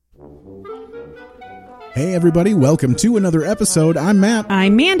Hey everybody, welcome to another episode. I'm Matt.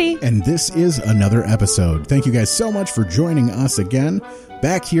 I'm Mandy. And this is another episode. Thank you guys so much for joining us again.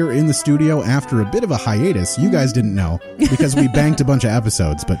 Back here in the studio after a bit of a hiatus. You guys didn't know because we banked a bunch of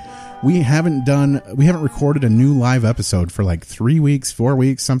episodes, but we haven't recorded a new live episode for like 3 weeks, 4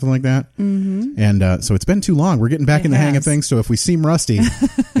 weeks, something like that. Mm-hmm. And so it's been too long. We're getting back in the hang of things. So if we seem rusty,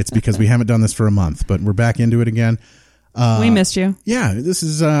 it's because we haven't done this for a month, but we're back into it again. We missed you. Yeah, this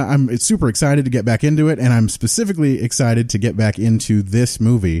is. I'm super excited to get back into it, and I'm specifically excited to get back into this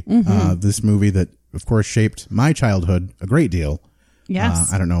movie. Mm-hmm. This movie that, of course, shaped my childhood a great deal.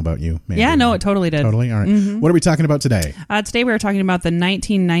 Yes. I don't know about you. Maybe. Yeah, no, it totally did. Totally. All right. Mm-hmm. What are we talking about today? Today we are talking about the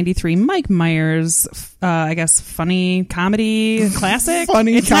 1993 Mike Myers, I guess, funny comedy classic.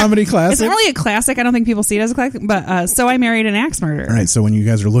 Classic? It's not really a classic. I don't think people see it as a classic, but So I Married an Axe Murderer. All right. So when you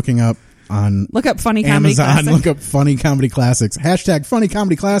guys are looking up look up funny comedy Amazon, classics. Look up funny comedy classics. Hashtag funny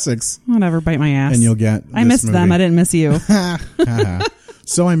comedy classics. Whatever, bite my ass. And you'll get I missed movie. them. I didn't miss you.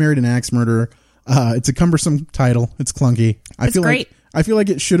 So I Married an Axe Murderer. It's a cumbersome title. It's clunky. It's great. I feel like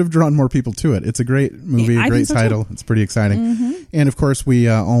it should have drawn more people to it. It's a great movie, a great title. It's pretty exciting. Mm-hmm. And of course, we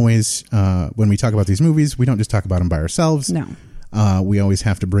always, when we talk about these movies, we don't just talk about them by ourselves. No. We always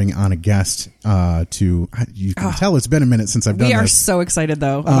have to bring on a guest you can tell it's been a minute since I've done this. We are so excited,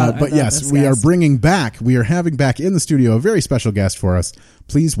 though. But yes, we are bringing back, we are having back in the studio a very special guest for us.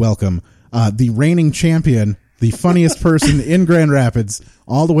 Please welcome the reigning champion, the funniest person in Grand Rapids,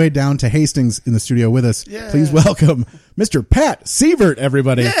 all the way down to Hastings in the studio with us. Yeah. Please welcome Mr. Pat Sievert,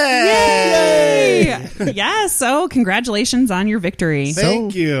 everybody. Yay! Yeah, so congratulations on your victory.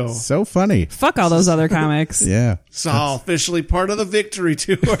 Thank you. So funny. Fuck all those other comics. Yeah. It's all officially part of the victory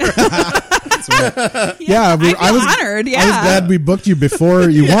tour. Yeah, I was honored. Yeah. I was glad we booked you before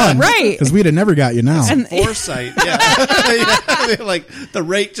you won. Right. Because we'd have never got you now. And foresight. Yeah. Like the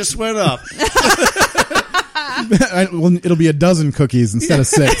rate just went up. Well, it'll be a dozen cookies instead of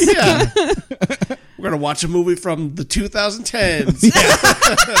 6. Yeah. We're going to watch a movie from the 2010s.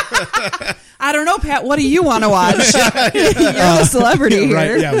 I don't know, Pat. What do you want to watch? You're the celebrity here.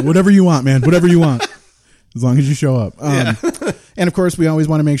 Right, yeah, whatever you want, man. Whatever you want. As long as you show up. And of course, we always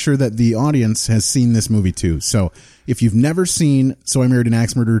want to make sure that the audience has seen this movie too. So if you've never seen So I Married an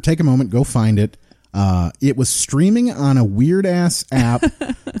Axe Murderer, take a moment, go find it. It was streaming on a weird ass app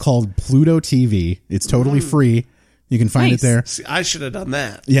called Pluto TV. It's totally free. You can find it there. See, I should have done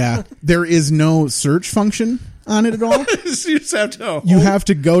that. Yeah. There is no search function on it at all. You have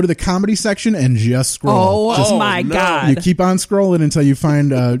to go to the comedy section and just scroll. Oh my God. You keep on scrolling until you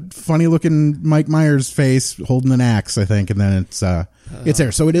find a funny looking Mike Myers face holding an axe, I think, and then it's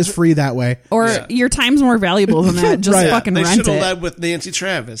there. So it is free that way. Or your time's more valuable than that. Just fucking they rent it. They should have led with Nancy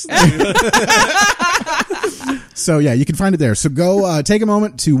Travis. So yeah, you can find it there. So go take a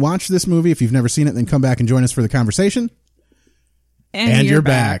moment to watch this movie. If you've never seen it, then come back and join us for the conversation. And you're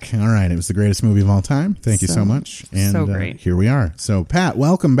back. All right. It was the greatest movie of all time. Thank you so much. And so great. Here we are. So Pat,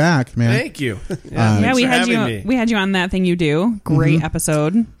 welcome back, man. Thank you. We had you on That Thing You Do. Great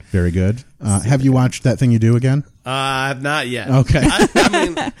episode. Very good. Have you watched That Thing You Do again? Not yet. Okay. I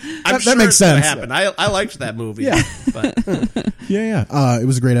mean, I'm sure that makes sense. Happen. I liked that movie. Yeah. But. Yeah. It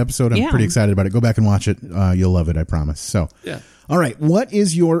was a great episode. I'm pretty excited about it. Go back and watch it. You'll love it. I promise. So, yeah. All right. What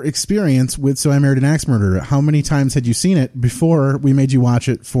is your experience with So I Married an Axe Murderer? How many times had you seen it before we made you watch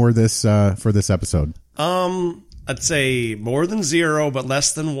it for this episode? I'd say more than 0, but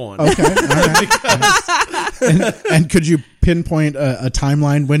less than 1. Okay. All right. And could you pinpoint a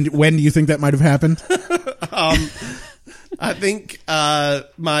timeline? When do you think that might have happened? I think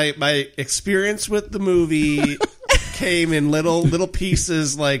my experience with the movie came in little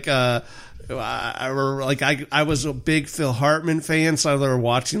pieces. Like I was a big Phil Hartman fan, so they were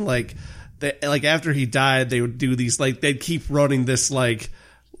watching like after he died, they would do these they'd keep running this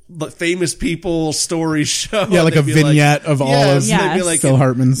famous people story show. Yeah, like a vignette of all of Phil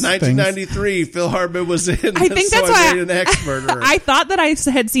Hartman's 1993, things. Phil Hartman was in. I think that's why an Axe Murderer. I thought that I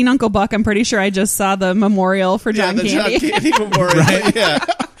had seen Uncle Buck. I'm pretty sure I just saw the memorial for John Candy. John Candy memorial. Right? Yeah.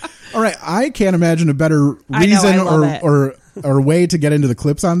 All right, I can't imagine a better reason or way to get into the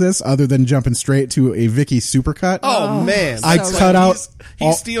clips on this other than jumping straight to a Vicky supercut. Oh man, I cut out. He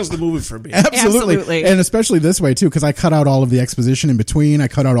steals the movie for me. Absolutely. And especially this way too, because I cut out all of the exposition in between. I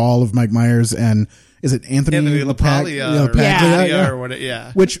cut out all of Mike Myers and is it Anthony LaPaglia LaPaglia, or what?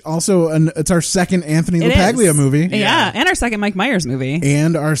 Yeah, which also it's our second Anthony LaPaglia movie. Yeah, and our second Mike Myers movie,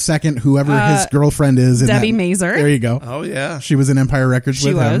 and our second whoever his girlfriend is, Debbie Mazur. There you go. Oh yeah, she was in Empire Records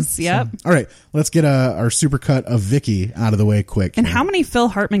with him. She was. Yep. So, all right, let's get our supercut of Vicky out of the way quick. And how many Phil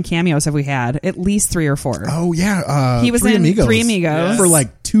Hartman cameos have we had? At least 3 or 4. Oh yeah, he was Three in Amigos. Three Amigos for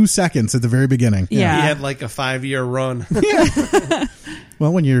like 2 seconds at the very beginning. Yeah. he had like a 5-year run.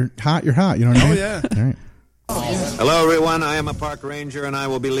 Well, when you're hot, you're hot. You know what I mean? Oh yeah. All right. Hello, everyone. I am a park ranger, and I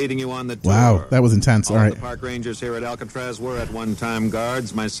will be leading you on the tour. Wow, that was intense. All right. The park rangers here at Alcatraz were at one time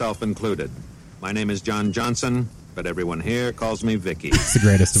guards, myself included. My name is John Johnson, but everyone here calls me Vicky. It's the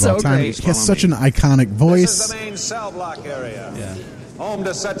greatest of So all time. great. He has such an iconic voice. This is the main cell block area. Yeah. Home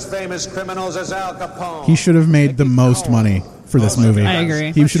to such famous criminals as Al Capone. He should have made the most money for this movie. I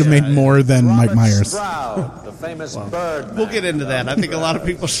agree. He should have made more than Mike Robert Myers. Stroud, the famous Birdman. We'll get into that. I think a lot of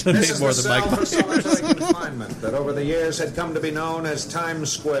people should This make is more the than Mike cell for Myers. solitary confinement that over the years had come to be known as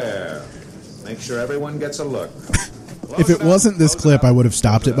Times Square. Make sure everyone gets a look. If it wasn't this clip, I would have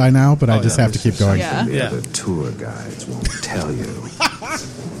stopped it by now, but I just have to keep going. Yeah. The other tour guides won't tell you.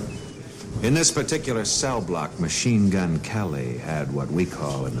 In this particular cell block, Machine Gun Kelly had what we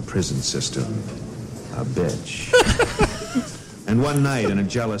call in the prison system a bitch. And one night in a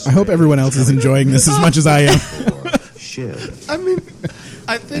jealous I hope everyone else is enjoying this as much as I am. Shiv. I mean,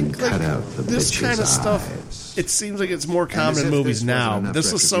 I think And cut like out the this bitch's kind of stuff. eyes. It seems like it's more as common in if movies this now. wasn't But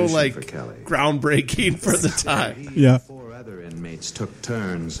this was so enough like retribution for Kelly. groundbreaking for the time. Yeah. 4 other inmates took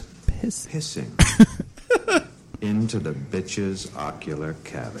turns pissing into the bitch's ocular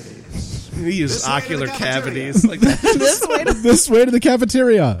cavities. He used This way to ocular the cafeteria. cavities like that. This way to the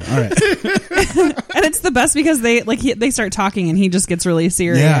cafeteria. All right. And it's the best because they start talking and he just gets really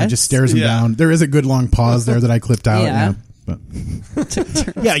serious. Yeah, just stares him Yeah. down. There is a good long pause there that I clipped out. Yeah. But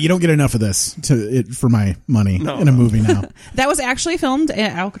yeah, you don't get enough of this for my money in a movie now. That was actually filmed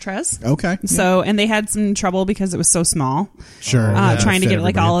at Alcatraz. Okay. So, and they had some trouble because it was so small. Sure. Trying to Fit get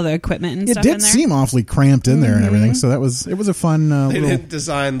like everybody. all of the equipment and It stuff in did there. seem awfully cramped in there and everything. So it was a fun They little. didn't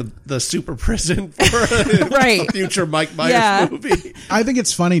design the super prison for Right. a future Mike Myers Yeah. movie. I think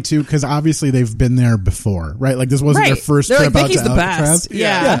it's funny too because obviously they've been there before, right? Like this wasn't their Right. first They're trip like, out Vicky's to the Alcatraz. best.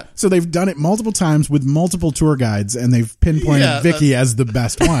 Yeah. So they've done it multiple times with multiple tour guides, and they've pinpointed Yeah, Vicky as the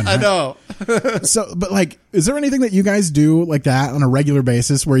best one. I right? know. So, but like, is there anything that you guys do like that on a regular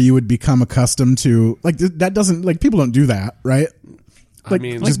basis where you would become accustomed to like that? Doesn't like people don't do that, right? Like,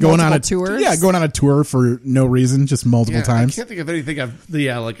 mean, just like going on a multiple tours? Yeah, going on a tour for no reason, just multiple Yeah, times. I can't think of anything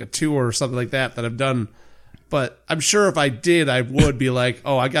like a tour or something like that I've done. But I'm sure if I did, I would be like,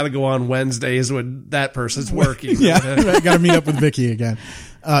 oh, I got to go on Wednesdays when that person's working. Yeah, right, got to meet up with Vicky again.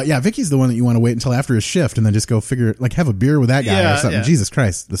 Yeah, Vicky's the one that you want to wait until after his shift and then just go figure, like, have a beer with that guy Yeah, or something. yeah. Jesus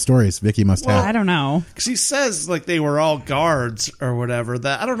Christ, the stories Vicky must I have. don't know. Because he says like they were all guards or whatever.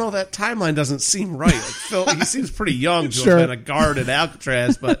 That I don't know. That timeline doesn't seem right. Like, Phil, he seems pretty young to Sure. have been a guard at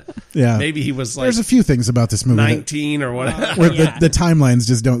Alcatraz, but Yeah. maybe he was like There's a few things about this movie that, 19 or whatever. where Yeah. the timelines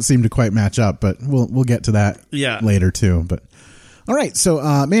just don't seem to quite match up, but we'll get to that Yeah. later too. But all right, so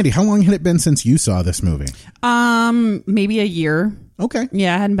Mandy, how long had it been since you saw this movie? Maybe a year. Okay.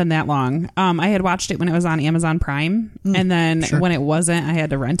 Yeah, it hadn't been that long. I had watched it when it was on Amazon Prime, and then when it wasn't, I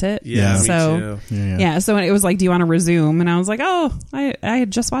had to rent it. Yeah, me so too. Yeah. so it was like, "Do you want to resume?" And I was like, "Oh, I had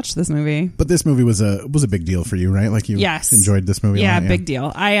just watched this movie." But this movie was a big deal for you, right? Like you Yes. enjoyed this movie. a Yeah, lot, big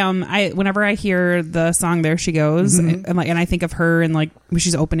deal. I whenever I hear the song "There She Goes," and I think of her and like when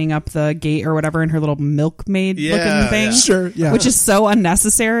she's opening up the gate or whatever in her little milkmaid Yeah, looking thing, yeah. Sure, yeah. which is so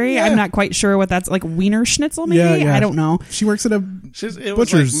unnecessary. Yeah. I'm not quite sure what that's like. Wiener Schnitzel, maybe. Yeah, yeah. I don't know. She works at a It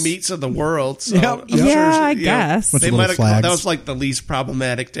was butcher's. like meats of the world. So Yeah. I'm Yeah, sure I you know, guess. Bunch they of might little have. flags. That was like the least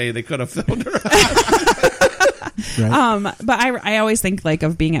problematic day they could have filmed her. right? But I always think like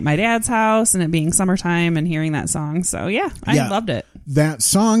of being at my dad's house and it being summertime and hearing that song. So yeah, I Yeah. loved it. That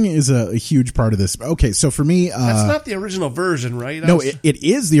song is a huge part of this. Okay, so for me, That's not the original version, right? no, it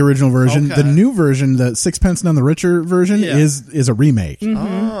is the original version. Okay. The new version, the Sixpence None the Richer version, Yeah. is a remake.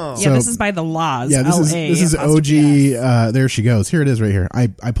 Oh. Yeah, this is by The Laws. Yeah, this is LA. OG. There she goes. Here it is, right here.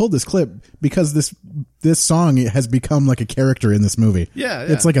 I pulled this clip because this song has become like a character in this movie. Yeah.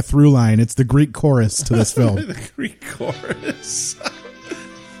 It's like a through line. It's the Greek chorus to this film. the Greek chorus.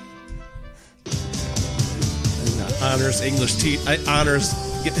 honors English honors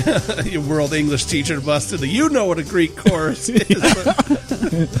your world English teacher busted. You know what a Greek chorus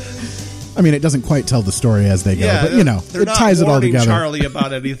is. I mean, it doesn't quite tell the story as they go, Yeah, but you know, they're it not ties it all warning together. Charlie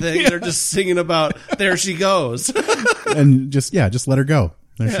about anything. They're just singing about "There She Goes." And just let her go.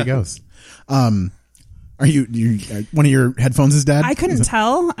 There she goes. All Are you one of your headphones is dead? I couldn't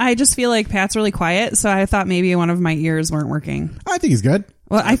tell. I just feel like Pat's really quiet, so I thought maybe one of my ears weren't working. I think he's good.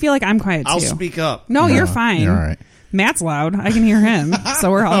 Well, I feel like I'm quiet too. I'll speak up. No, you're fine. You're all right. Matt's loud. I can hear him, so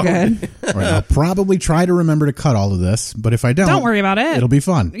we're all good. All right, I'll probably try to remember to cut all of this, but if I don't worry about it. It'll be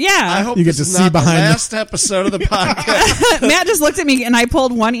fun. Yeah. I hope You get this to is see not behind the the- last episode of the podcast. Matt just looked at me and I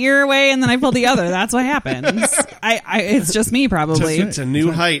pulled one ear away and then I pulled the other. That's what happens. It's just me probably. to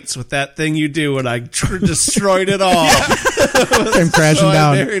new heights with that thing you do, and I destroyed it all. I'm crashing So I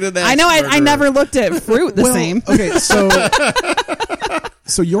down. married an I know I ex-murderer. never looked at fruit the Well, same. Okay,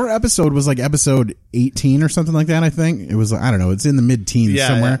 so your episode was like episode 18 or something like that, I think. It was, I don't know, it's in the mid-teens Yeah,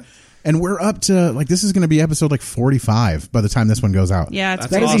 somewhere. yeah. And we're up to, like, this is going to be episode like 45 by the time this one goes out. Yeah, it's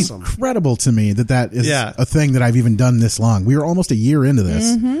That's That is awesome. incredible to me that is Yeah. a thing that I've even done this long. We were almost a year into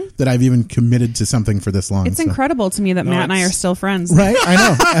this that I've even committed to something for this long. It's so- incredible to me that Matt and I are it's- still friends. Right? I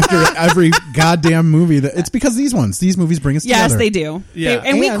know. After every goddamn movie it's because these movies bring us Yes, together. they do. Yeah.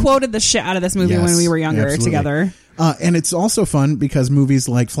 And we And- quoted the shit out of this movie Yes, when we were younger absolutely. together. And it's also fun because movies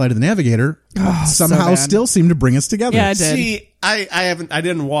like Flight of the Navigator somehow bad. still seem to bring us together. Yeah, it did. See, I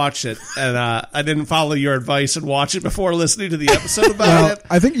didn't watch it, and I didn't follow your advice and watch it before listening to the episode about Well, it.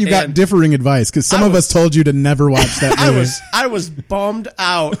 I think you got And differing advice because some I of was- us told you to never watch that movie. I was bummed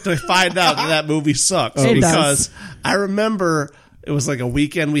out to find out that movie sucks It because does. I remember it was like a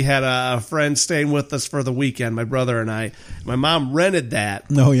weekend. We had a friend staying with us for the weekend, my brother and I. My mom rented that.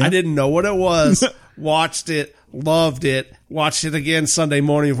 Oh, yeah? I didn't know what it was. Watched it, loved it. Watched it again Sunday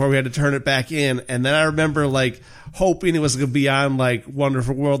morning before we had to turn it back in. And then I remember like hoping it was going to be on like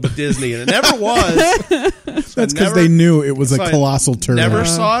Wonderful World of Disney, and it never was. That's because they knew it was a So I colossal turd. Never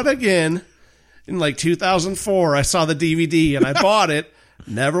saw it again. In like 2004, I saw the DVD and I bought it.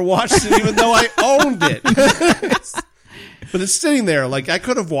 Never watched it, even though I owned it. But it's sitting there. Like I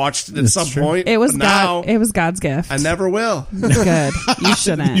could have watched it at some true. point. It was but now God. It was God's gift. I never will. Good. You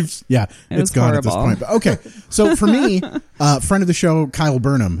shouldn't. Yeah, It was it's gone at this horrible. point. But okay, so for me, friend of the show, Kyle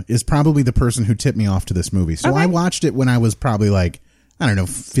Burnham, is probably the person who tipped me off to this movie. So Okay. I watched it when I was probably like, I don't know,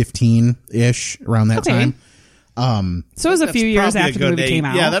 15-ish, around that Okay. time. So it was a That's few years probably a after the good movie age. came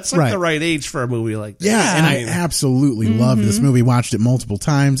out. Yeah, that's like Right. the right age for a movie like that. Yeah, and I absolutely loved this movie. Watched it multiple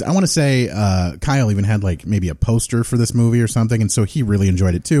times. I want to say Kyle even had like maybe a poster for this movie or something, and so he really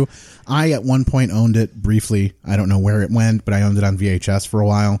enjoyed it too. I at one point owned it briefly. I don't know where it went, but I owned it on VHS for a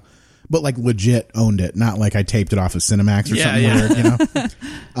while. But like legit owned it, not like I taped it off of Cinemax or Yeah, something yeah. weird, you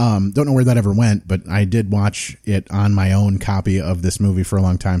know. Don't know where that ever went, but I did watch it on my own copy of this movie for a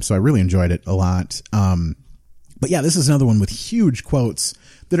long time, so I really enjoyed it a lot. But yeah, this is another one with huge quotes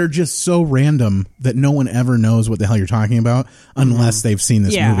that are just so random that no one ever knows what the hell you're talking about unless they've seen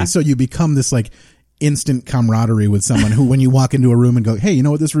this Yeah. movie. So you become this like instant camaraderie with someone who, when you walk into a room and go, hey, you know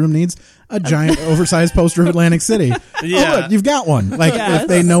what this room needs? A giant oversized poster of Atlantic City. Yeah. Oh, look, you've got one. Like Yes. if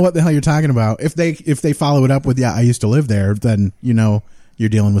they know what the hell you're talking about, if they follow it up with, yeah, I used to live there, then you know you're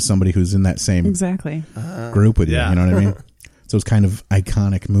dealing with somebody who's in that same exactly. group with you. yeah. You know what I mean? So it's kind of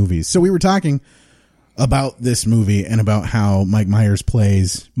iconic movies. So we were talking about this movie and about how Mike Myers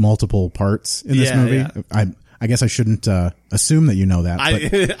plays multiple parts in this Yeah, movie. yeah. I guess I shouldn't assume that you know that.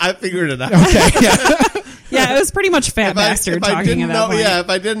 But, I figured it out. okay, yeah. Yeah, it was pretty much Fat Bastard talking didn't at that know, point. yeah, if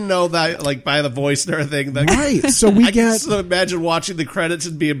I didn't know that, like by the voice and everything, then Right. So we I can get just imagine watching the credits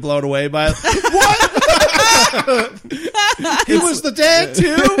and being blown away by it. What? He was the dad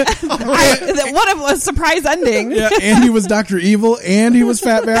too. What a surprise ending. yeah, and he was Dr. Evil and he was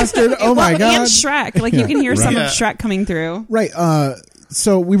Fat Bastard. Oh my Well, god. And Shrek. Like you can hear some Right. of Shrek coming through. Right.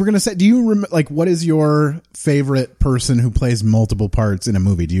 So we were going to say, do you like what is your favorite person who plays multiple parts in a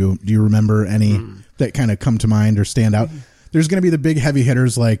movie? Do you remember any that kind of come to mind or stand out? There's going to be the big heavy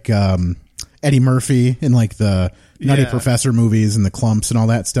hitters like Eddie Murphy in like the Nutty Yeah. Professor movies and the Clumps and all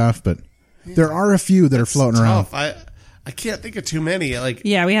that stuff, but there are a few that are floating around. Tough. I can't think of too many. Like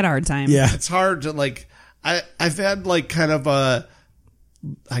Yeah, we had a hard time. Yeah. it's hard to like. I've had like kind of a.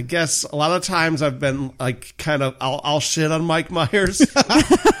 I guess a lot of times I've been like kind of I'll shit on Mike Myers.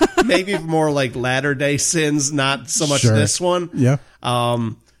 Maybe more like Latter-day Sins, not so much Sure. this one. Yeah.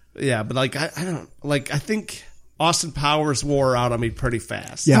 Yeah, but like I don't like I think Austin Powers wore out on me pretty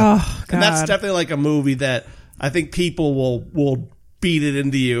fast. Yeah. Oh, God. And that's definitely like a movie that I think people will beat it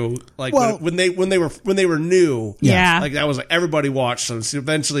into you like Well- when they were new. Yeah. Like that was like everybody watched them. So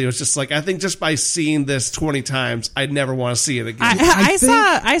eventually it was just like I think just by seeing this 20 times I'd never want to see it again. I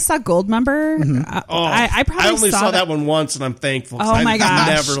saw Goldmember. I probably I only saw that one once and I'm thankful. 'cause Oh my I gosh!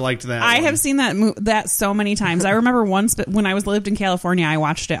 never liked that. I one. have seen that so many times. I remember once when I lived in California, I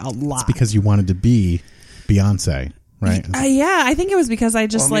watched it a lot. Because you wanted to be Beyonce. right? Yeah, I think it was because I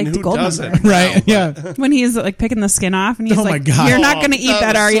just liked who Goldmember. doesn't? Right, yeah. When he's like picking the skin off, and he's Oh my like, God. "You're not going to eat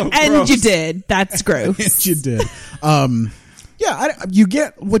that that, are was you?" so And gross. you did. That's gross. You did. You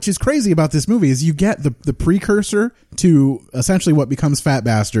get, which is crazy about this movie is you get the precursor to essentially what becomes Fat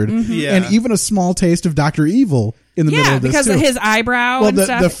Bastard, Yeah. and even a small taste of Dr. Evil in the middle Yeah, of this because too. of his eyebrow well, and the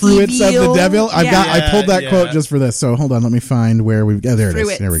stuff. fruits of the Evil. devil. I Yeah. pulled that Yeah. quote just for this. So hold on, let me find where we've. Oh, there it is.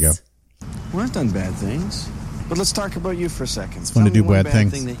 Fruits. There we go. Well, I've done bad things. But let's talk about you for a second. It's fun to do bad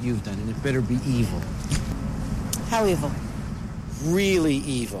things. thing that you've done, and it better be evil. How evil? Really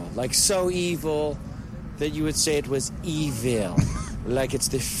evil. Like so evil that you would say it was evil. Like it's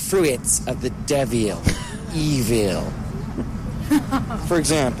the fruits of the devil. Evil. For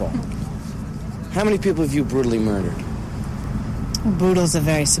example, how many people have you brutally murdered? Brutal's a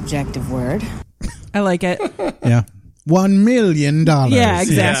very subjective word. I like it. Yeah, $1 million. Yeah,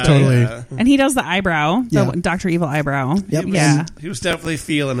 exactly. Totally. Yeah. And he does the eyebrow, the Yeah. Dr. Evil eyebrow. Yep. Yeah. He was definitely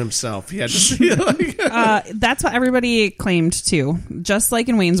feeling himself. He had to feel like That's what everybody claimed too. Just like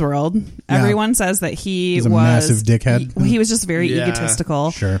in Wayne's World, everyone says that He's a massive dickhead. He was just very Yeah.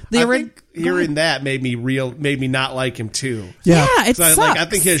 egotistical. Sure. The I ori- think hearing that made me not like him too. Yeah. Yeah, it So I sucks.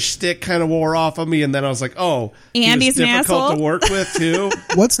 think his shtick kind of wore off on me, and then I was like, oh, And he was he's an difficult asshole. to work with too.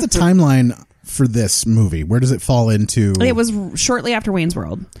 What's the timeline for this movie? Where does it fall into? It was shortly after Wayne's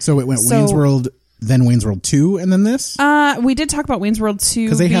World. So it went So- Wayne's World, then Wayne's World 2, and then this? We did talk about Wayne's World 2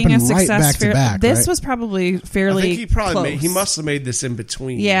 'Cause they being happened a right success. back to back, This right? was probably I fairly think he probably close. he must have made this in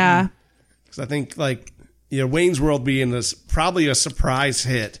between. Yeah. because I think Wayne's World being this probably a surprise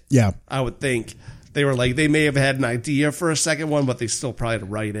hit. Yeah. I would think. They were like, they may have had an idea for a second one, but they still probably had to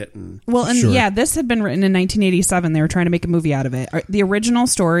write it. And Well, and Sure. yeah, this had been written in 1987. They were trying to make a movie out of it. The original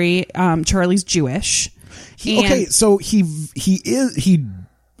story, Charlie's Jewish. Okay, so he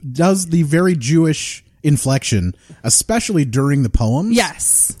does the very Jewish inflection, especially during the poems.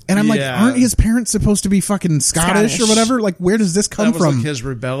 Yes. And I'm like, Yeah. aren't his parents supposed to be fucking Scottish or Scottish. whatever? Like, where does this come that was from? like his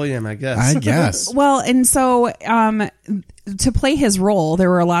rebellion, I guess. I guess. Well, and so to play his role, there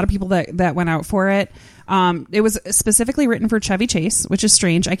were a lot of people that went out for it. It was specifically written for Chevy Chase, which is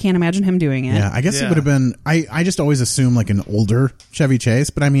strange. I can't imagine him doing it. Yeah, I guess it Yeah. would have been. I just always assume like an older Chevy Chase,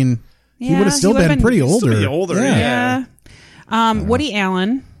 but I mean, he Yeah, would have still he would've been been- pretty He'd still older. be older, yeah. Woody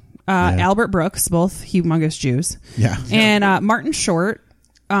Allen, Albert Brooks, both humongous Jews. Yeah. And Martin Short.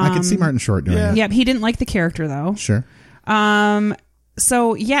 I could see Martin Short doing it. Yep, he didn't like the character though. Sure.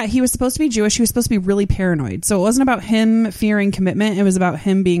 So yeah, he was supposed to be Jewish. He was supposed to be really paranoid. So it wasn't about him fearing commitment. It was about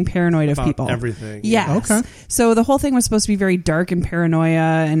him being paranoid of About people. everything. Yes. Okay. So the whole thing was supposed to be very dark and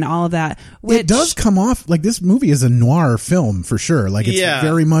paranoia and all of that. Which, It does come off like this movie is a noir film for sure. Like it's Yeah.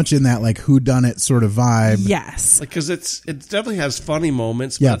 very much in that like whodunit sort of vibe. Yes. Because it definitely has funny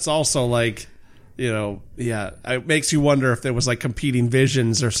moments, but Yeah. it's also like, it makes you wonder if there was like competing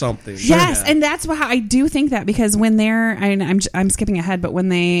visions or something. Yes, Yeah. and that's why I do think that, because when they're, I'm skipping ahead, but when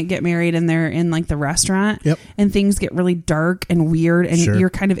they get married and they're in like the restaurant, Yep. and things get really dark and weird, and Sure. you're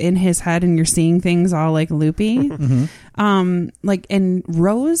kind of in his head and you're seeing things all like loopy, and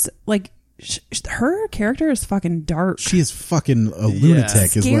Rose, like her character is fucking dark. She is fucking a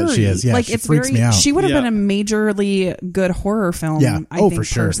lunatic, is what she is. Yeah, like she it's freaks very. me out. She would have Yeah. been a majorly good horror film. Yeah. I Oh, think, for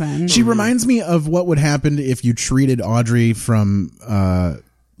sure. person. She reminds me of what would happen if you treated Audrey from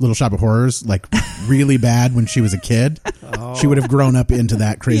Little Shop of Horrors like really bad when she was a kid. She would have grown up into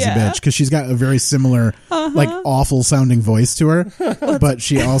that crazy Yeah. bitch because she's got a very similar, like awful sounding voice to her. But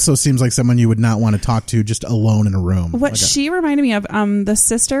she also seems like someone you would not want to talk to just alone in a room. What Like she reminded me of, the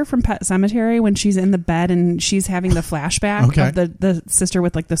sister from Pet Cemetery, when she's in the bed and she's having the flashback Okay. of the sister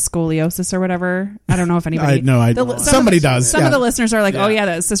with like the scoliosis or whatever. I don't know if anybody. Some somebody does. Some yeah. of the listeners are like, Yeah. "Oh yeah,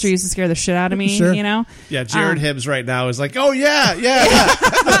 that sister used to scare the shit out of me." Sure. You know? Yeah, Jared Hibbs right now is like, oh yeah.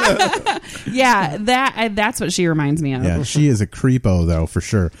 Yeah, that's what she reminds me of. Yeah, she is a creepo though, for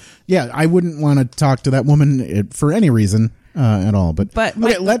sure. Yeah, I wouldn't want to talk to that woman for any reason at all. But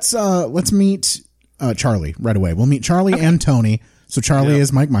my- okay, let's meet Charlie right away. We'll meet Charlie and Tony. So Charlie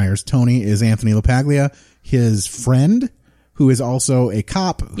is Mike Myers. Tony is Anthony LaPaglia, his friend, who is also a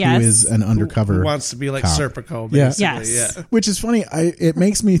cop, Yes. who is an undercover Who wants to be like cop. Serpico, Yeah. basically. Yes. Yeah. Which is funny. It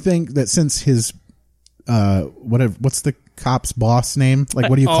makes me think that since his what's the cop's boss name? Like,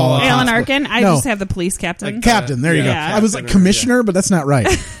 what do you call it? Alan Arkin. I No. just have the police captain. Like captain, there you Yeah. go. I was like Captain, commissioner, but that's not right.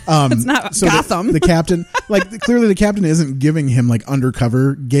 It's not Gotham. The captain, like clearly, the captain isn't giving him like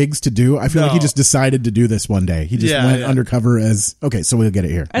undercover gigs to do. I feel like he No. just decided to do this one day. He just Yeah, went yeah. undercover as okay. So we'll get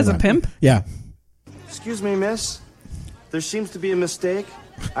it here As Hold a on. pimp? Yeah. Excuse me, miss. There seems to be a mistake.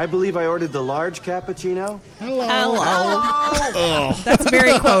 I believe I ordered the large cappuccino. That's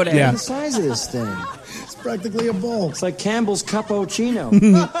very quoted. Yeah. The size of this thing. It's Practically a bowl. It's like Campbell's Cappuccino.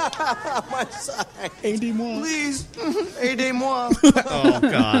 My side. Aidez-moi. Please. Aidez-moi. Oh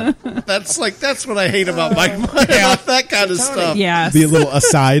God, that's what I hate about Mike Myers. That kind of stuff. Yes. The little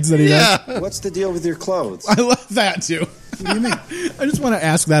asides that he does. Yeah. What's the deal with your clothes? I love that too. What do you mean? I just want to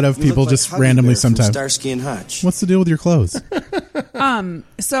ask that of You people look like just Huggy randomly Bear from sometimes. Starsky and Hutch. What's the deal with your clothes?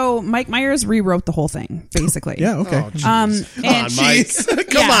 So Mike Myers rewrote the whole thing, basically. Yeah, okay. Come on, Mike.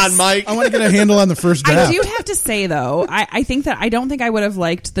 Come on, Mike. I want to get a handle on the first draft. I do have to say though, I think that I don't think I would have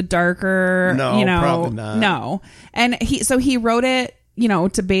liked the darker. No, probably not. No, and he wrote it,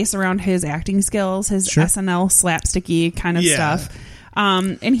 to base around his acting skills, his Sure. SNL slapsticky kind of Yeah. stuff.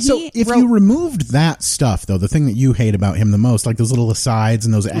 And he So if wrote, you removed that stuff, though, the thing that you hate about him the most, like those little asides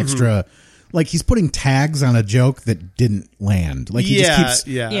and those extra, like he's putting tags on a joke that didn't land. Like he Yeah, just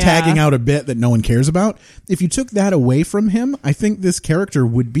keeps yeah. tagging out a bit that no one cares about. If you took that away from him, I think this character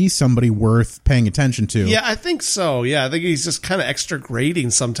would be somebody worth paying attention to. Yeah, I think so. Yeah, I think he's just kind of extra grating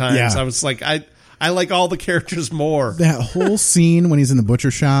sometimes. Yeah. I was like, I like all the characters more. That whole scene when he's in the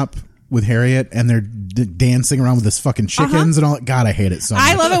butcher shop with Harriet and they're dancing around with his fucking chickens and all that. God, I hate it so much.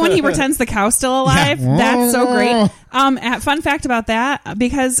 I love it when he pretends the cow's still alive. Yeah. That's so great. Fun fact about that,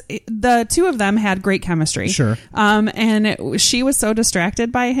 because the two of them had great chemistry. Sure. She was so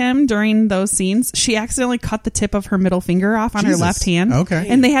distracted by him during those scenes, she accidentally cut the tip of her middle finger off on Jesus. her left hand. Okay.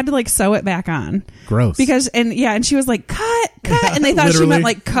 And they had to sew it back on. Gross. And she was like, cut, and they thought she Literally.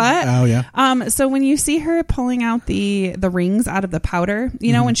 meant cut. Oh, yeah. So when you see her pulling out the rings out of the powder,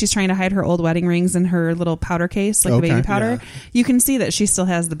 when she's trying to hide her old wedding rings in her little powder case, like the baby powder, you can see that she still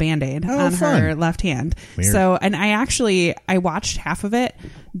has the Band-Aid on fun. her left hand. Weird. So, and I watched half of it,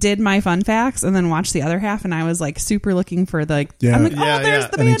 did my fun facts, and then watched the other half, and I was super looking for Yeah. I'm like, Yeah, oh, there's yeah.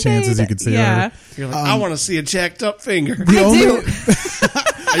 the Any Band-Aid. chances you could see yeah. her. You're like, I want to see a jacked up finger. The I only, do.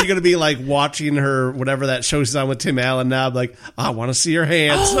 Are you going to be watching her, whatever that show she's on with Tim Allen now? Like, I want to see her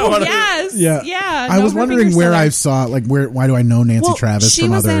hands. Oh, yes. Yeah. Yeah. I No, was her wondering finger's where still I there. saw why do I know Nancy Travis she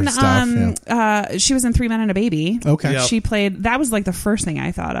from was other in, stuff? she was in 3 Men and a Baby. Okay. Yep. She played, that was the first thing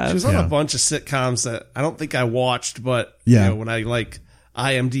I thought of. She was on Yeah. a bunch of sitcoms that I don't think I watched, but Yeah. when I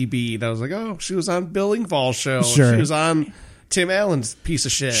IMDb'd, I was like, oh, she was on Bill Engvall's show. Sure. She was on Tim Allen's piece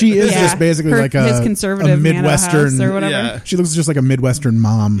of shit. She is Yeah. just basically Her- like his a conservative man of the Midwestern house or whatever. Yeah. She looks just like a Midwestern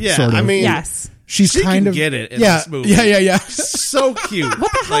mom. Yeah, sort of. I mean, Yes. she's she kind can of get it in yeah, this movie. Yeah. so cute.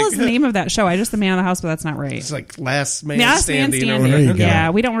 What the hell is the name of that show? I just the Man of the House, but that's not right. It's like Last Man Last Man Standing. or Standing. There you whatever. go. Yeah,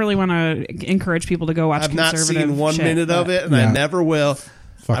 we don't really want to encourage people to go watch I've not conservative seen 1 shit, minute of but- it, and Yeah. I never will.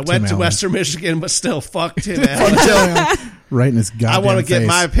 Fuck I Tim went to Allen. Western Michigan, but still, fuck Tim Allen. right in his goddamn I want to get face.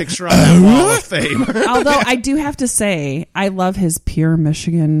 my picture on that wall of fame. Although I do have to say, I love his Pure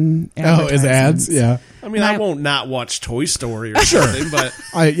Michigan his ads. advertisements. Yeah. I mean, I won't not watch Toy Story or something, but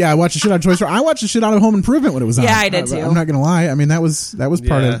I watched the shit out of Toy Story. I watched the shit out of Home Improvement when it was on. Yeah, I did too. I'm not gonna lie. I mean, that was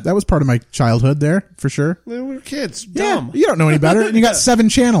part Yeah. of my childhood there for sure. we were kids. Yeah, Dumb. you don't know any better. And you got 7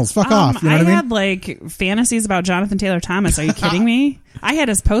 channels. Fuck off. You know what I mean? had fantasies about Jonathan Taylor Thomas. Are you kidding me? I had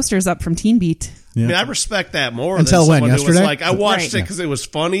his posters up from Teen Beat. I mean, I respect that more Until than when? someone who was Yesterday? like, I watched Right. it because it was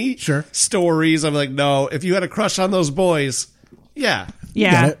funny. Sure. Stories. I'm like, no, if you had a crush on those boys, yeah.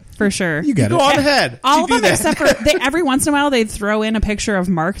 Yeah, get it. for sure. You get Go it. on ahead. All You of do them that. except for every once in a while they'd throw in a picture of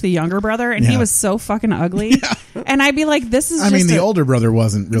Mark, the younger brother, and he Yeah. was so fucking ugly. And I'd be like, "This is." I mean, just the a- older brother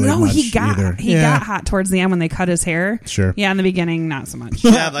wasn't really No, much he got either. he got hot towards the end when they cut his hair. Sure. Yeah, in the beginning, not so much.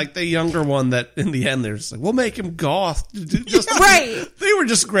 Yeah, like the younger one that in the end there's like, we'll make him goth. Just, Right. They were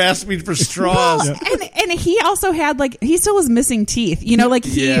just grasping for straws. And he also had he still was missing teeth. He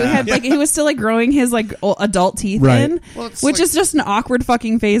Yeah. had he was still growing his adult teeth Right. in, Well, it's which like- is just an awkward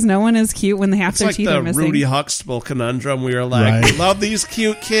fucking phase. No one is cute when they have It's their like teeth the are missing. Rudy Huxtable conundrum. We were like, Right. we love these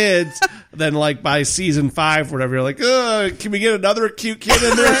cute kids. Then, by season 5, whatever, you're like, can we get another cute kid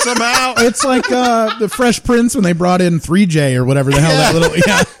in there somehow? It's like the Fresh Prince when they brought in 3J or whatever the hell that little.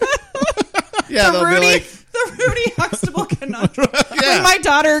 Yeah. Yeah, they'll be like, the Rudy Huxtable conundrum. Yeah. When my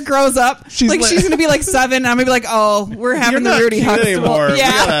daughter grows up, She's she's like- going to be like 7. I'm going to be like, oh, we're you're having the not Rudy cute Huxtable. anymore. We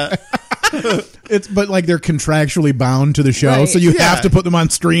Yeah. gotta- But they're contractually bound to the show, Right. so you Yeah. have to put them on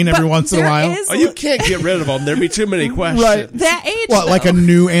screen every But once in a there while. is- Oh, you can't get rid of them. There'd be too many questions. Right. that age. What, like a though.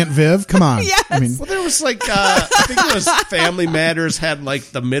 new Aunt Viv? Come on. Yes. I mean, Well, there was I think it was Family Matters had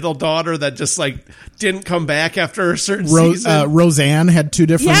the middle daughter that just didn't come back after a certain season. Roseanne had 2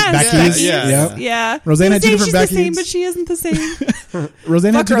 different Yes, Beckys. yeah, Yep. yeah. Roseanne They had 2 say different she's the same, Beckys. but she isn't the same.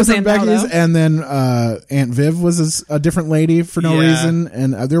 Roseanne had Fuck 2 different Roseanne now, Beckys, though. and then Aunt Viv was a different lady for no Yeah. reason,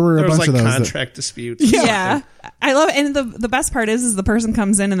 and there were there a was bunch of those. contract disputes. Yeah. I love it. And the best part is the person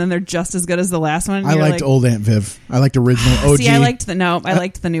comes in and then they're just as good as the last one. I liked old Aunt Viv. I liked original OG. See, I liked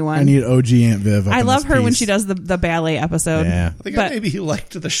the new one. I need OG Aunt Viv. I love her when she does the ballet episode. I think I maybe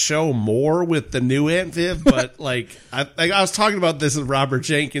liked the show more with the new Aunt Viv, but like I was talking about this with Robert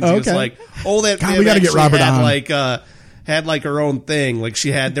Jenkins. He was like, old Aunt Viv we gotta get Robert on. Had like her own thing. Like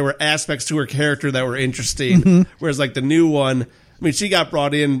there were aspects to her character that were interesting. Whereas like the new one, I mean, she got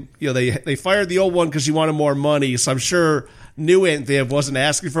brought in, they fired the old one because she wanted more money. So I'm sure new Aunt Viv wasn't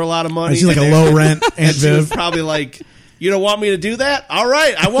asking for a lot of money. She's like a low rent Aunt Viv. She was Viv. probably like, you don't want me to do that? All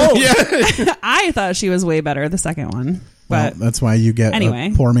right, I won't. I thought she was way better, the second one. But that's why you get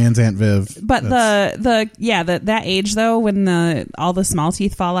a poor man's Aunt Viv. But that age though, when all the small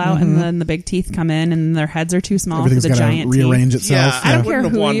teeth fall out and then the big teeth come in and their heads are too small for the giant rearrange teeth. itself. Yeah, I don't care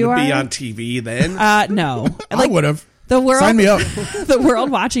who you are. To be on TV then. No, I would have. The world, sign me up. The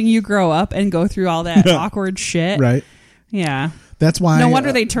world watching you grow up and go through all that awkward shit. Right. Yeah. That's why no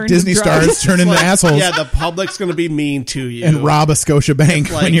wonder they turn Disney stars turn into assholes. Yeah, the public's going to be mean to you and rob a Scotia Bank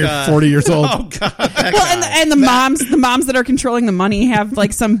when you're 40 years old. Oh God! And the moms that are controlling the money have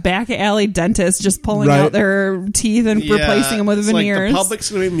like some back alley dentist just pulling out their teeth and replacing them with veneers. Like the public's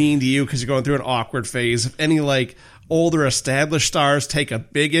going to be mean to you because you're going through an awkward phase. If any older established stars take a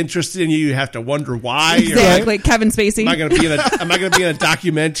big interest in you, you have to wonder why. Exactly. Kevin Spacey. Am I going to be in a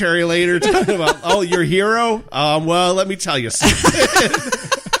documentary later talking about your hero? Well, let me tell you something.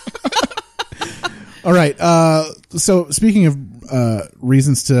 All right. So speaking of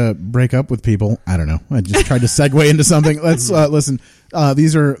reasons to break up with people, I don't know. I just tried to segue into something. Let's listen.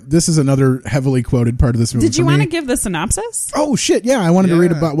 This is another heavily quoted part of this movie. Did you want to give the synopsis? Oh shit! Yeah, I wanted to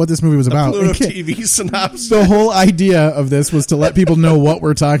read about what this movie was about. Pluto TV synopsis. The whole idea of this was to let people know what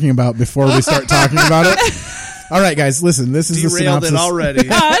we're talking about before we start talking about it. All right, guys, listen. This is the synopsis. Derailed it already.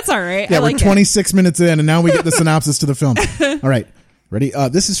 That's all right. Yeah, we're 26 minutes in, and now we get the synopsis to the film. All right. Ready?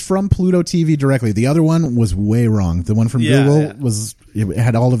 This is from Pluto TV directly. The other one was way wrong. The one from Google it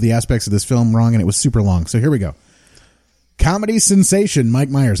had all of the aspects of this film wrong, and it was super long. So here we go. Comedy sensation Mike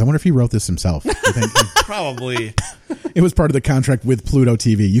Myers. I wonder if he wrote this himself. Probably. It was part of the contract with Pluto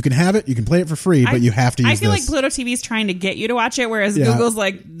TV. You can have it, you can play it for free, but you have to use this. I feel like Pluto TV is trying to get you to watch it, whereas Google's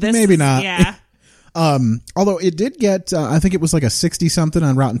like, this maybe not. Yeah. Although it did get, I think it was like a 60 something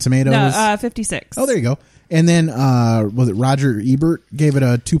on Rotten Tomatoes. No, 56. Oh, there you go. And then, was it Roger Ebert gave it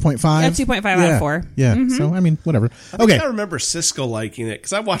a 2.5? Yeah, 2.5 out of 4. Yeah. Mm-hmm. So, I mean, whatever. Okay. I remember Siskel liking it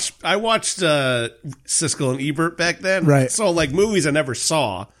because I watched Siskel and Ebert back then. Right. So, like, movies I never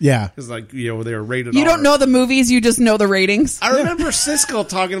saw. Yeah. Because, like, they were rated You R. don't know the movies, you just know the ratings. I remember Siskel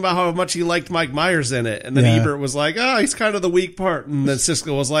talking about how much he liked Mike Myers in it. And then Ebert was like, oh, he's kind of the weak part. And then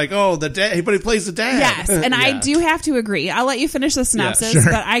Siskel was like, oh, the dad, but he plays the dad. Yes. And I do have to agree. I'll let you finish the synopsis,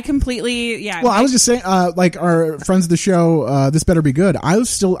 but I completely, Well, I was just saying, like, our friends of the show, This Better Be Good, I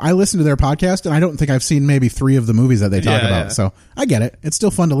listen to their podcast, and I don't think I've seen maybe 3 of the movies that they talk about. Yeah. So I get it. It's still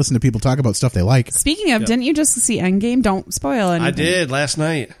fun to listen to people talk about stuff they like. Speaking of, didn't you just see Endgame? Don't spoil anything. I did last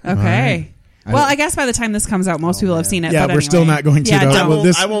night. Okay. Well, I guess by the time this comes out, most people have seen it. Yeah, but we're still not going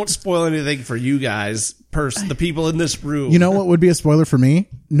to. I won't spoil anything for you guys, the people in this room. You know what would be a spoiler for me?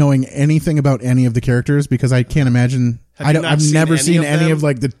 Knowing anything about any of the characters, because I can't imagine. I've never seen any of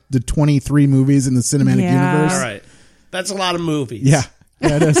like the 23 movies in the cinematic universe. All right. That's a lot of movies. Yeah,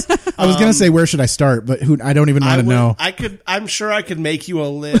 it is. I was going to say, where should I start? But I don't even want to know. I'm sure I could make you a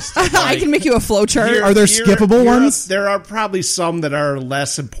list. Like, I can make you a flow chart. Are there skippable ones? There are probably some that are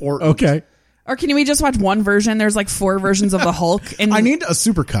less important. Okay. Or can we just watch one version? There's like 4 versions of the Hulk. And I need a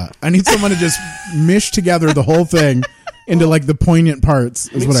supercut. I need someone to just mish together the whole thing into like the poignant parts.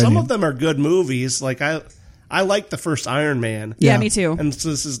 Some of them are good movies. Like I like the first Iron Man. Yeah, me too. And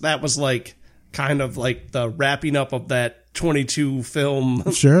that was like kind of like the wrapping up of that 22 film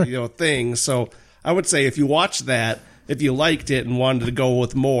thing. So I would say if you watch that, if you liked it and wanted to go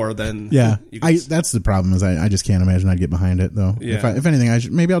with more, then that's the problem. Is I just can't imagine I'd get behind it though. Yeah. If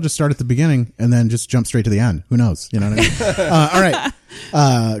anything, maybe I'll just start at the beginning and then just jump straight to the end. Who knows? You know what I mean? All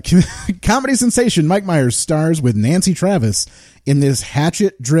right. Comedy sensation Mike Myers stars with Nancy Travis in this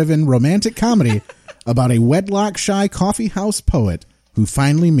hatchet-driven romantic comedy about a wedlock-shy coffee house poet who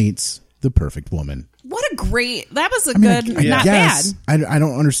finally meets the perfect woman. What a great... That was not bad. I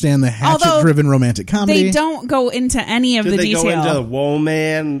don't understand the hatchet-driven romantic comedy. They don't go into any of the detail. Did they go into the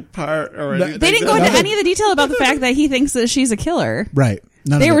woman part? Or they didn't go into any of the detail about the fact that he thinks that she's a killer. Right.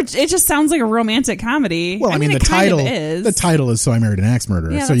 It just sounds like a romantic comedy. Well, I mean the title is So I Married an Axe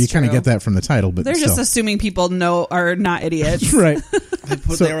Murderer. Yeah, so you kind of get that from the title, but they're just assuming people are not idiots. Right.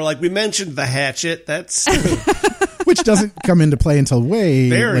 They were like, we mentioned the hatchet. That's which doesn't come into play until way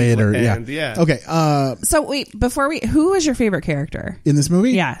Very later. end, yeah. Okay. So wait, who was your favorite character? In this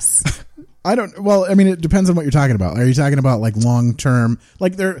movie? Yes. I don't. Well, I mean, it depends on what you're talking about. Are you talking about like long term?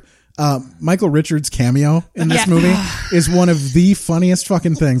 Like Michael Richards' cameo in this movie is one of the funniest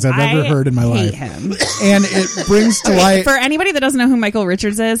fucking things I've ever heard in my life. Him. And it brings to light. For anybody that doesn't know who Michael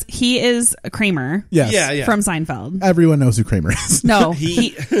Richards is, he is Kramer. Yes. Yeah. From Seinfeld. Everyone knows who Kramer is. No,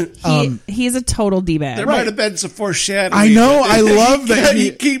 he's a total D-bag. There might have been some foreshadowing. I know. I love that he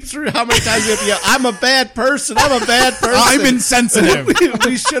keeps through how many times you have to yell, I'm a bad person. I'm a bad person. I'm insensitive.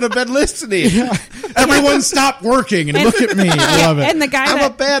 We should have been listening. Everyone stop working and look at me. I love it. And the guy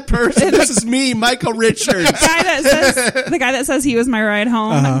I'm a bad person. This is me, Michael Richards. the guy that says he was my ride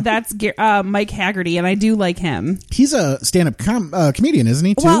home, that's Mike Haggerty, and I do like him. He's a stand-up comedian, isn't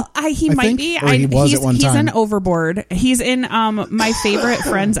he, too? Well, he might be. Or he was at one time. He's in Overboard. He's in my favorite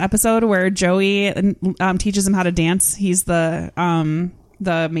Friends episode where Joey teaches him how to dance. He's the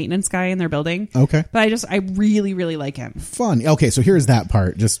maintenance guy in their building. Okay. But I really, really like him. Fun. Okay, so here's that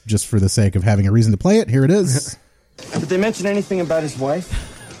part, just for the sake of having a reason to play it. Here it is. Did they mention anything about his wife?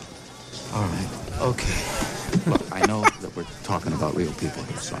 All right. Okay. Look, I know that we're talking about real people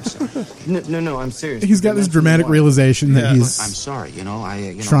here, so I'm sorry. No, I'm serious. He's got this dramatic realization that he's I'm sorry.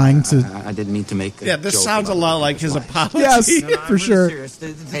 trying to. I didn't mean to make. This sounds a lot like his apology. Yes, for sure. Serious.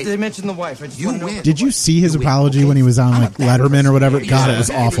 Did they mention the wife? I just want to know. Did you see his apology when he was on like Letterman or whatever? God, it was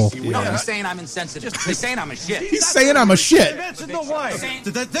awful. No, he's saying I'm insensitive. He's saying I'm a shit. He's saying I'm a shit. Did they mention the wife?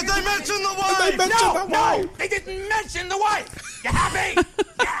 Did they mention the wife? No, they didn't mention the wife. You happy?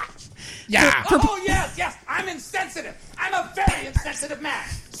 Yeah. Yeah. Oh, yes, I'm insensitive. I'm a very insensitive man.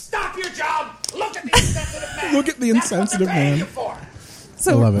 Stop your job. Look at the insensitive man. Look at the insensitive man. You for.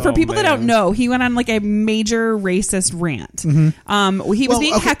 So love it. for people that man. don't know, he went on like a major racist rant. He was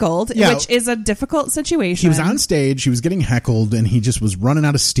being heckled, which is a difficult situation. He was on stage, he was getting heckled, and he just was running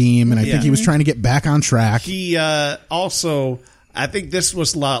out of steam, and I think he was trying to get back on track. He also, I think this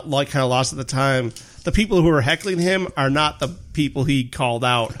was kind of lost at the time. The people who were heckling him are not the people he called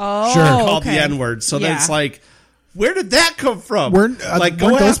out. Oh, Sure. Called okay. the N-word. So then Yeah. it's like, where did that come from? Weren't go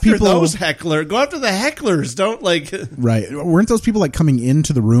those after people- those hecklers. Go after the hecklers. Don't like. Right. Weren't those people like coming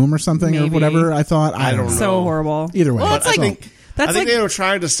into the room or something or Maybe. whatever? I thought. I don't know. So horrible. Either way. Well, it's I like think that's like they were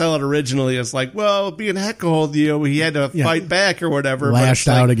trying to sell it originally as like, well, being heckled, he had to fight back or whatever. but Lashed it's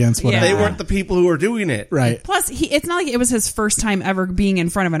like, out against whatever. They weren't the people who were doing it. Right. Plus, it's not like it was his first time ever being in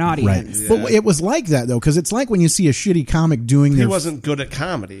front of an Right. audience. But it was like that, though, because it's like when you see a shitty comic doing He their. wasn't good at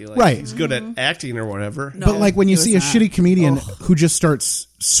comedy. Like, Right. He's good at acting or whatever. But like when you see a shitty comedian who just starts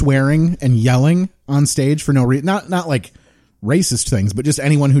swearing and yelling on stage for no reason, not like racist things, but just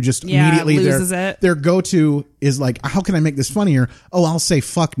anyone who just immediately loses it. their go-to is like, how can I make this funnier? Oh, I'll say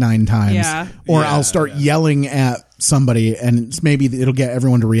fuck 9 times. Yeah. Or Yeah, I'll start yelling at somebody and maybe it'll get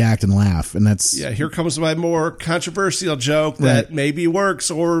everyone to react and laugh. And that's Yeah, here comes my more controversial joke that maybe works,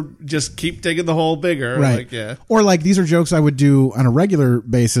 or just keep digging the hole bigger. right. Like, yeah. Or like these are jokes I would do on a regular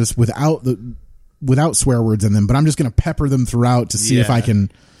basis without swear words in them, but I'm just going to pepper them throughout to see if I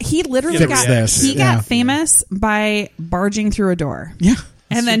can. He literally Fix this. He Yeah. got famous by barging through a door. Yeah.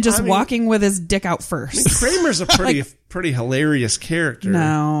 And then just walking with his dick out first. Kramer's a pretty hilarious character.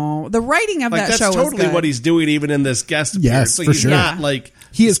 No, the writing of Like that that's show was totally good. what he's doing, even in this guest appearance. Yes, Like, for he's sure. not like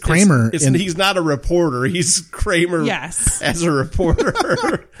He is Kramer he's not a reporter. He's Kramer. Yes. as a reporter.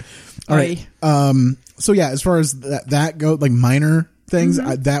 All right. So yeah, as far as that go, like minor things,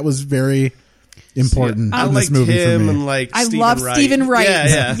 that was very important I in this liked movie him for me. and like I Stephen love Wright. Stephen Wright.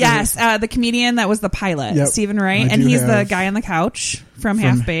 Yeah. Yes, the comedian that was the pilot, Yep. Stephen Wright, I and do he's the have- guy on the couch from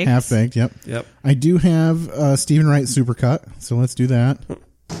Half Baked. Half Baked, yep. Yep. I do have Stephen Wright supercut, so let's do that.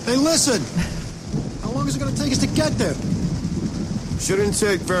 Hey, listen! How long is it going to take us to get there? Shouldn't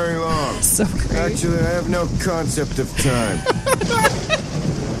take very long. So great. Actually, I have no concept of time.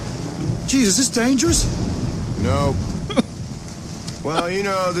 Jeez, is this dangerous? No. Well,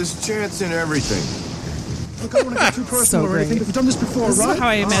 there's a chance in everything. Look, I don't want to get too personal or great. anything, but we've done this before, This right? is how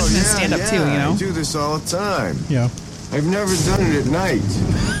I imagine his stand up too. You know. I do this all the time. Yeah. I've never done it at night.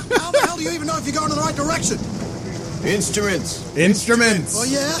 How the hell do you even know if you're going in the right direction? Instruments. Oh,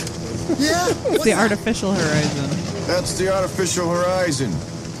 yeah? Yeah? It's the artificial horizon. That's the artificial horizon,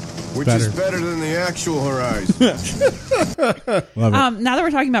 which is better than the actual horizon. Love it. Now that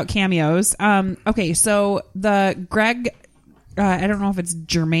we're talking about cameos, okay, so the Greg, I don't know if it's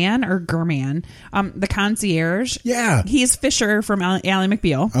German or German, the concierge. Yeah. He's Fisher from Ally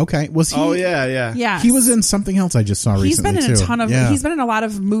McBeal. Okay. Was he? Oh yeah. Yeah. He was in something else I just saw recently. He's been in too. a ton of. Yeah. He's been in a lot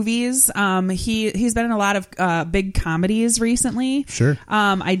of movies. He's been in a lot of big comedies recently. Sure.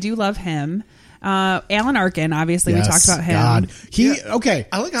 I do love him. Alan Arkin, obviously, we talked about him. God, okay.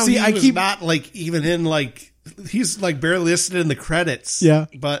 I like how he was not like even in like. He's like barely listed in the credits. Yeah.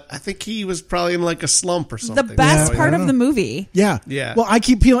 But I think he was probably in like a slump or something. The best part of the movie. Yeah. Yeah. Well, I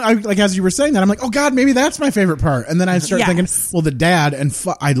keep peeling, like as you were saying that, I'm like, oh God, maybe that's my favorite part. And then I start thinking, well, the dad, and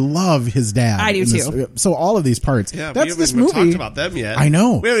I love his dad. I do too. So all of these parts. Yeah, that's we this haven't movie. even talked about them yet. I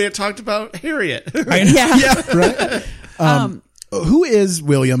know. We haven't even talked about Harriet. Right. Who is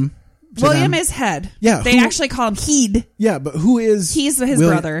William? William is Head. Yeah. They actually call him Heed. Yeah, but who is He's his William?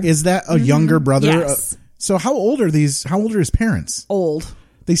 brother. Is that a younger brother? Yes. So how old are his parents? Old.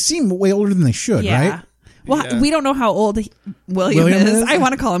 They seem way older than they should, right? Well, we don't know how old William is. I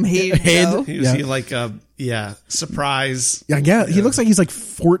want to call him Heed. though. Is he like a surprise? Yeah, he looks like he's like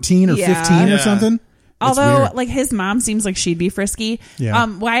 14 or 15 or something. Although, like, his mom seems like she'd be frisky. Yeah.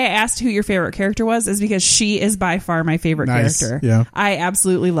 Why I asked who your favorite character was is because she is by far my favorite character. Yeah. I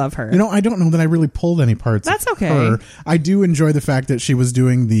absolutely love her. You know, I don't know that I really pulled any parts. That's of okay. her. I do enjoy the fact that she was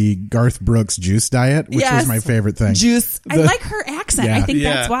doing the Garth Brooks juice diet, which was my favorite thing. Juice. I like her accent. I think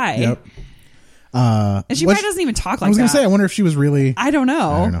that's why. Yep. And she probably doesn't even talk like that. I was going to say, I wonder if she was really... I don't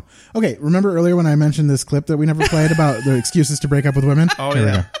know. Okay, remember earlier when I mentioned this clip that we never played about the excuses to break up with women? Oh, Here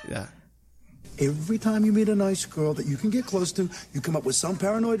we yeah. go. Yeah. Every time you meet a nice girl that you can get close to, you come up with some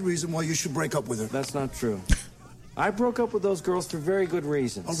paranoid reason why you should break up with her. That's not true. I broke up with those girls for very good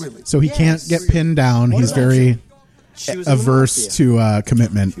reasons. Oh, really? So he can't get pinned down. He's very averse to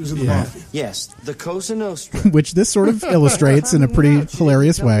commitment. She was in the mafia. Yes, the Cosa Nostra. Which this sort of illustrates in a pretty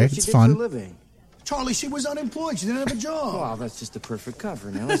hilarious way. It's fun. Charlie, she was unemployed. She didn't have a job. Wow, that's just the perfect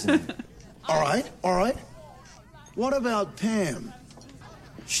cover now, isn't it? All right. What about Pam?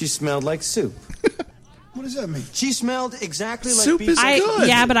 She smelled like soup. What does that mean? She smelled exactly like Soup beef. is good.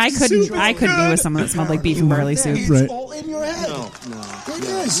 Yeah, but I couldn't be with someone that smelled like beef and barley soup. It's Right. all in your head. No. It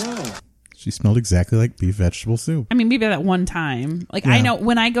is. She smelled exactly like beef vegetable soup. I mean, maybe that one time. Like, I know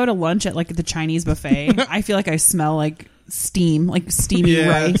when I go to lunch at, like, the Chinese buffet, I feel like I smell like steam, like steamy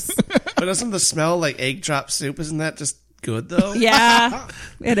rice. But doesn't the smell like egg drop soup? Isn't that just good, though? Yeah,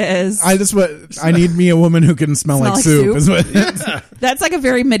 it is. I need me a woman who can smell like soup. Is what That's like a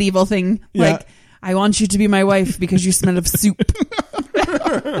very medieval thing. Yeah. Like, I want you to be my wife because you smell of soup.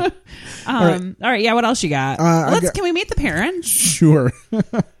 All right. Yeah. What else you got? Can we meet the parents? Sure.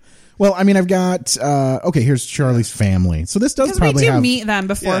 Well, I mean, I've got okay. Here's Charlie's family. So this does Because we probably do have meet them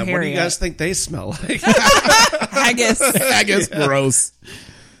before What do Harriet. you guys think they smell like? I guess. I guess gross.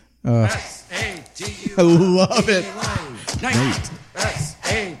 I love it. Night.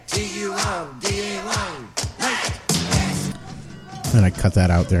 S-A-T-U-L-D-A line. Night. And I cut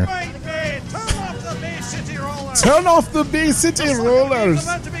that out there. Turn off the Bay City Rollers.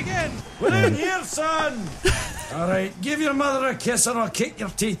 About to begin. We're in here, son. All right, give your mother a kiss or I'll kick your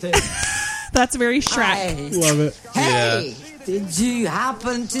teeth in. That's very Shrek. Love it. Hey, did you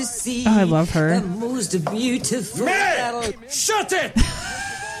happen to see I love her. the most beautiful Mary, shut it!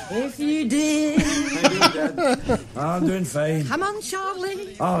 If you did. I'm doing fine. Come on,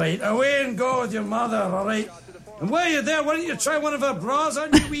 Charlie. All right, away and go with your mother, all right? And while you're there, why don't you try one of her bras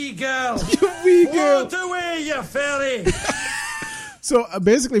on, you wee girl? You wee girl. Float away, you fairy! So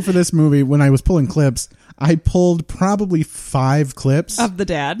basically, for this movie, when I was pulling clips, I pulled probably 5 clips Of the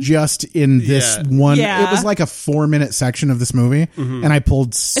dad. just in this one. Yeah. It was like a 4-minute section of this movie, and I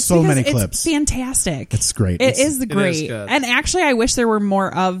pulled so many clips. It's fantastic. It's great. It is It great. is good. And actually, I wish there were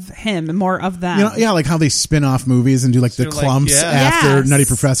more of him, more of them. You know, yeah, like how they spin off movies and do like the Sort of like, clumps yeah. after Yes. Nutty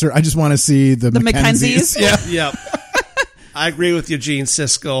Professor. I just want to see the Mackenzies. Yeah. Yep. I agree with Eugene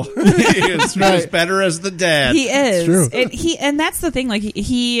Siskel. He's better as the dad. He is. true. And that's the thing. Like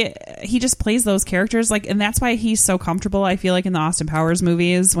he just plays those characters. Like, and that's why he's so comfortable. I feel like in the Austin Powers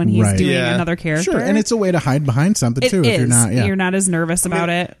movies when he's Right. doing Yeah. another character. Sure, and it's a way to hide behind something It too. is. If you're not, You're not as nervous about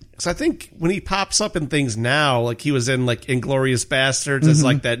it. So I think when he pops up in things now, like he was in like Inglourious Bastards as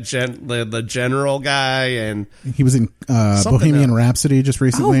like that the general guy, and He was in Bohemian else. Rhapsody just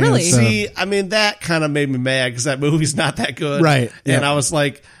recently. Oh, really? It's, see, I mean that kind of made me mad because that movie's not that good, Right, And yeah. I was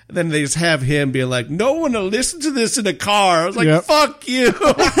like, then they just have him being like, "No one will listen to this in a car." I was like, Yep. "Fuck you."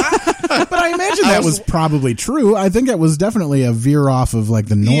 but I imagine that was probably true. I think that was definitely a veer off of like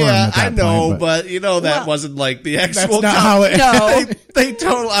the norm. Yeah, at that I know, point, but you know that wasn't like the actual. not how it- No. they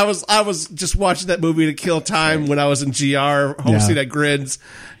told. I was just watching that movie to kill time when I was in GR hosting Yeah. at Grids,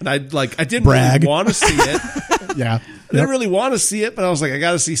 and I didn't Brag. really want to see it. yeah. I didn't really want to see it, but I was like, I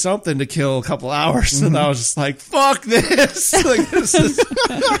got to see something to kill a couple hours, and I was just like, "Fuck this!" Like this is.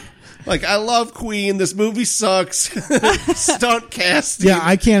 Like, I love Queen. This movie sucks. Stunt casting. Yeah,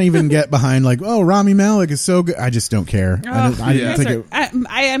 I can't even get behind like, oh, Rami Malek is so good. I just don't care. I didn't think it.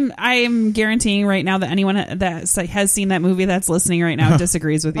 I am guaranteeing right now that anyone that has seen that movie that's listening right now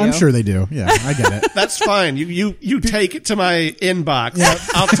disagrees with you. I'm sure they do. Yeah, I get it. That's fine. You take it to my inbox. Yeah.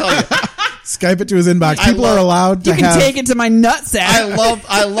 I'll tell you. Skype it to his inbox. People are allowed to You can take it to my nutsack.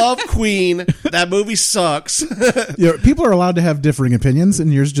 I love Queen. That movie sucks. People are allowed to have differing opinions,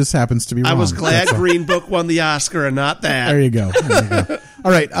 and yours just happens to be wrong. I was glad Green Book won the Oscar and not that. There you go.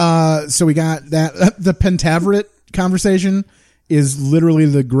 All right. So we got that. The Pentaveret conversation is literally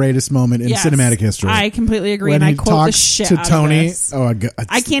the greatest moment in cinematic history. I completely agree, when and I he quote the talks shit to out Tony. of this. Oh, God.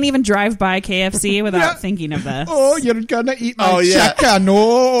 I can't even drive by KFC without thinking of this. Oh, you're gonna eat my yeah. chicken.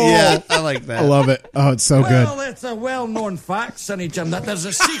 No. Yeah, I like that. I love it. Oh, it's so good. Well, it's a well-known fact, Sonny Jim, that there's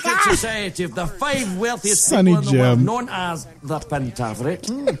a secret society of the 5 wealthiest Sonny people in the world, Jim. known as the Pentaveret,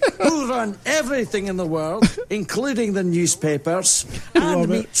 who run everything in the world, including the newspapers, and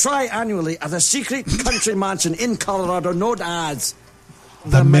meet tri-annually at a secret country mansion in Colorado known as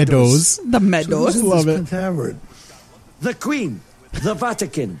The Meadows. The Meadows. Love it. Pentaveret. the Queen, the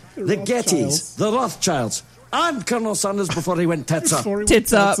Vatican, the Gettys, the Rothschilds, and Colonel Sanders before he went tits up.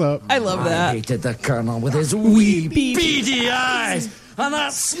 Tits up. I love I that. hated the Colonel with his wee beady eyes and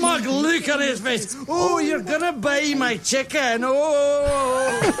that smug look on his face. Oh, you're gonna buy my chicken.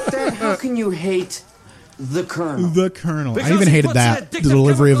 Oh. Dad, how can you hate the Colonel? The Colonel. Because I even he hated puts an that. The addictive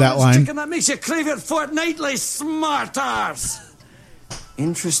delivery of that chemical in his line. chicken that makes you crave it fortnightly, smart arse.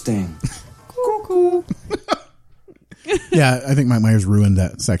 Interesting. Yeah, I think Mike Myers ruined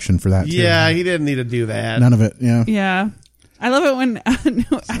that section for that, too. Yeah, he didn't need to do that. None of it, yeah. Yeah. I love it when I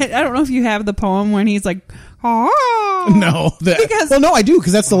don't know if you have the poem when he's like, oh. No. Well, no, I do,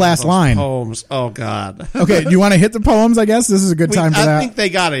 because that's the last line. Poems. Oh, God. Okay, do you want to hit the poems, I guess? This is a good time for that. I think they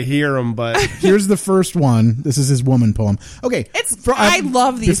got to hear them, but... Here's the first one. This is his woman poem. Okay. I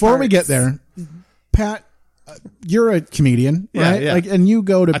love these Before we parts. get there, Pat, you're a comedian, Yeah, right? yeah. Like, and you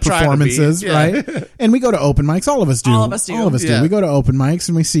go to I try to be, performances, yeah. right? And we go to open mics. All of us do. All of us do. Yeah. We go to open mics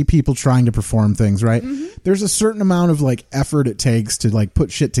and we see people trying to perform things, right? Mm-hmm. There's a certain amount of like effort it takes to like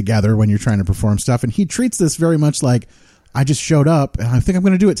put shit together when you're trying to perform stuff. And he treats this very much like, I just showed up and I think I'm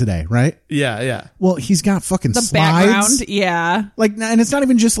going to do it today, right? Yeah, yeah. Well, he's got fucking The slides. background, yeah. Like, and it's not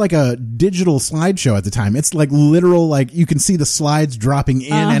even just like a digital slideshow at the time. It's like literal, like you can see the slides dropping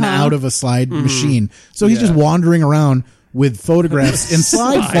in and out of a slide machine. So he's just wandering around with photographs in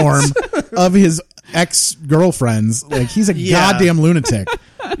slide form of his ex-girlfriends. Like, he's a goddamn lunatic.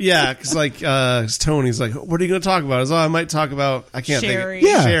 Yeah, because like Tony's like, what are you going to talk about? I might talk about, I can't Sherry.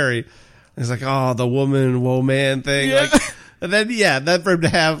 think. Yeah. Sherry. He's like, oh, the woman, whoa man thing. Like, and then for him to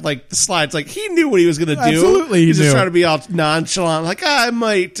have like the slides, like he knew what he was going to do. Absolutely, he He's knew. just trying to be all nonchalant, like I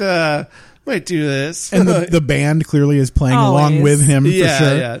might do this. And the band clearly is playing along Always. with him for Yeah,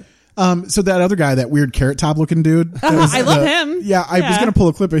 sure. yeah. So that other guy, that weird carrot top looking dude. that was I love him. Yeah, I was going to pull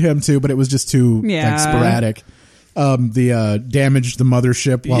a clip of him too, but it was just too Yeah. like sporadic. The damaged the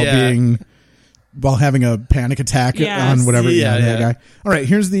mothership while having a panic attack Yes. on whatever. Yeah, that yeah. guy. All right,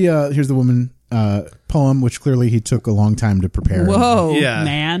 here's the woman poem, which clearly he took a long time to prepare. Whoa, Yeah.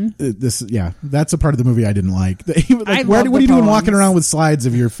 man. That's a part of the movie I didn't like. He was like, I what love are you the doing poems. walking around with slides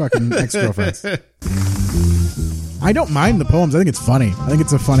of your fucking ex-girlfriends? I don't mind the poems. I think it's funny. I think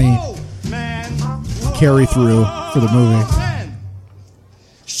it's a funny carry through for the movie.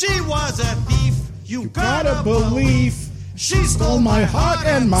 She was a thief. You Gotta believe she stole my heart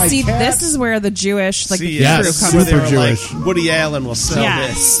and my See, cat. this is where the Jewish, like the yes, Hebrew super comes They in. were Jewish. like, Woody Allen will sell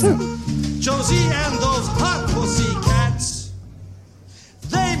Yes. this. Josie and those hot pussy cats.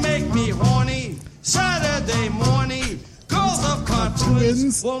 They make me horny. Saturday morning. Girls of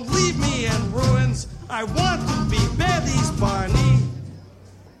cartoons won't leave me in ruins. I want to be Betty's Barney.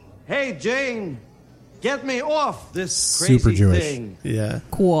 Hey, Jane. Get me off this crazy Super Jewish. thing Yeah.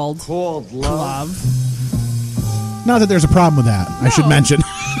 Cooled. called love. Not that there's a problem with that. I should mention.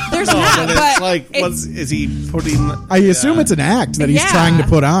 There's No, not, but but it's like, is he putting? I assume it's an act that he's Yeah. trying to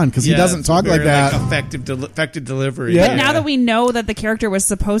put on because he Yeah, doesn't talk like very, that. effective delivery. Yeah. But now that we know that the character was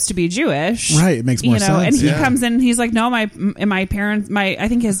supposed to be Jewish, Right, it makes more sense. And he Yeah. comes in, and he's like, "No, my parents, I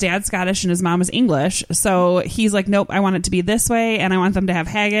think his dad's Scottish and his mom is English." So he's like, "Nope, I want it to be this way, and I want them to have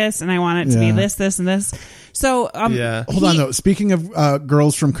haggis, and I want it to be Yeah. this, and this." So, Hold on though. Speaking of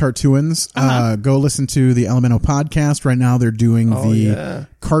girls from cartoons, go listen to the Elemento podcast. Right now, they're doing the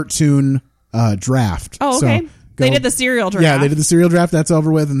cartoon draft. Oh, So okay. They go- did the cereal draft. Yeah, they did the cereal draft. That's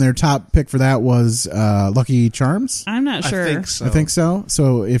over with, and their top pick for that was Lucky Charms. I'm not sure. I think so. I think so.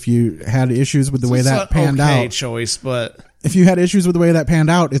 So if you had issues with the way It's that an panned okay out, choice, but if you had issues with the way that panned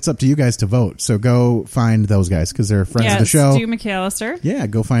out, it's up to you guys to vote. So go find those guys because they're friends of the show. Stu McAllister. Yeah,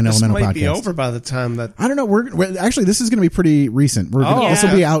 go find This Elemental might Podcast. be over by the time that. I don't know. We're actually, this is going to be pretty recent. This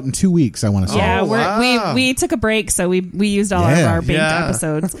will be out in 2 weeks, I want to say. Yeah, wow. we took a break, so we used all of our banked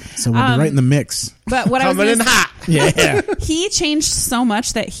episodes. So we'll be right in the mix. But what I was Coming in gonna hot. Yeah. he changed so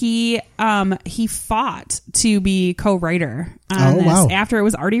much that he fought to be co-writer on this after it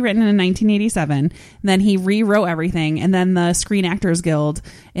was already written in 1987. Then he rewrote everything, and then the Screen Actors Guild,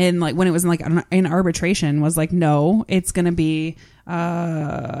 in like when it was in arbitration, was like, no, it's going to be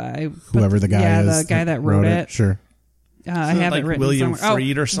whoever the guy is. the guy that wrote it. Sure. I have like it written William somewhere.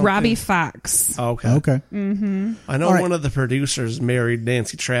 Fried or something? Robbie Fox. Okay. Mm-hmm. I know one of the producers married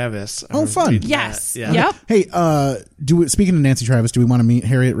Nancy Travis. Oh, fun. Yes. Yeah. Yep. Hey, speaking of Nancy Travis, do we want to meet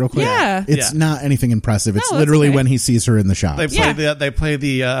Harriet real quick? Yeah. It's not anything impressive. It's No, that's literally okay. when he sees her in the shop. They play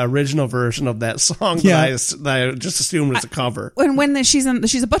the original version of that song that I just assumed was a cover. When she's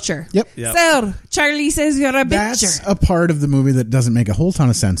a butcher. Yep. So Charlie says you're a butcher. That's a part of the movie that doesn't make a whole ton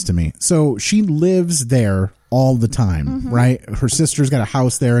of sense to me. So she lives there all the time, Mm-hmm. right? Her sister's got a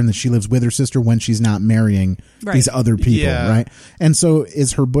house there, and then she lives with her sister when she's not marrying these other people, right? And so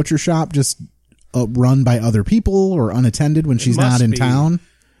is her butcher shop just run by other people or unattended when she's not in town?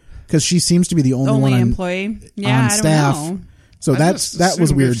 Because she seems to be the only one employee. on staff. I don't know. So that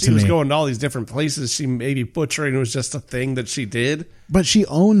was weird she to was me. going to all these different places. She maybe butchering was just a thing that she did. But she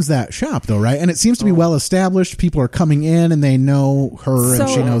owns that shop, though, right? And it seems to be well established. People are coming in and they know her and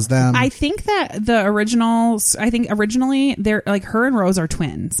she knows them. I think that originally they're like her and Rose are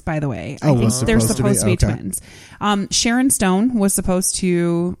twins, by the way. I think they're supposed to be twins. Sharon Stone was supposed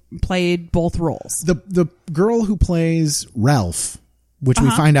to play both roles. The girl who plays Ralph, which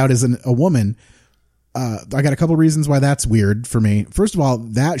we find out is a woman. I got a couple reasons why that's weird for me. First of all,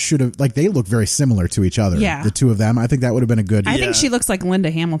 that should have they look very similar to each other. Yeah. The two of them. I think that would have been a good. I think she looks like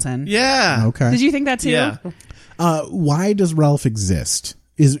Linda Hamilton. Yeah. Okay. Did you think that too? Yeah. Why does Ralph exist?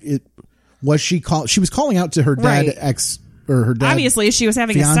 Was she was calling out to her dad her dad? Obviously, she was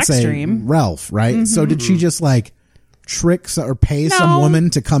having a sex fiance, dream. Ralph, right? Mm-hmm. So did she just trick or pay some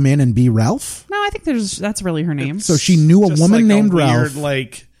woman to come in and be Ralph? No, I think that's really her name. So she knew a Just woman named a Ralph.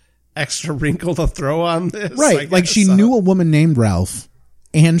 weird, extra wrinkle to throw on this. Right. She knew a woman named Ralph,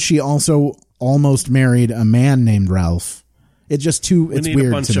 and she also almost married a man named Ralph. It's just it's need weird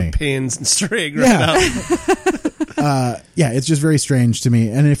a bunch to me. of pins and string right now. It's just very strange to me.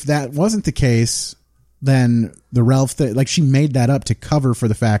 And if that wasn't the case, then the Ralph she made that up to cover for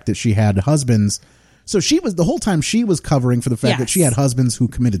the fact that she had husbands. So the whole time she was covering for the fact that she had husbands who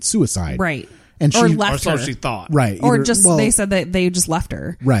committed suicide. Right. And or she left or her. so she thought. Right. Or they said that they just left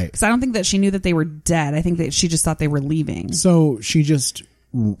her. Right. Because I don't think that she knew that they were dead. I think that she just thought they were leaving. So she just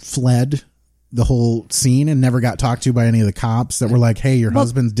fled the whole scene and never got talked to by any of the cops that were like, hey, your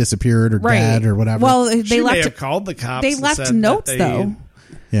husband's disappeared or dead or whatever. Well, they She left. may have called the cops. They and left said notes that though.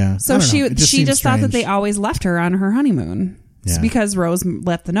 Yeah. So I don't know. she seems just thought that strange. they always left her on her honeymoon. It's Yeah. because Rose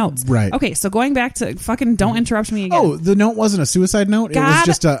left the notes. Right. Okay, so going back to fucking don't interrupt me again. Oh, the note wasn't a suicide note? It was God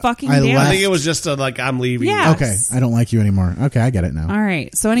just a fucking I damn it. I left. think it was just I'm leaving. Yeah. Okay, I don't like you anymore. Okay, I get it now. All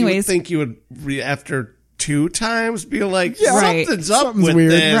right. So You would anyways, think you would after 2 times be like, Right. something's with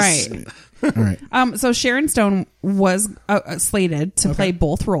weird. this. right. All right. So Sharon Stone was slated to play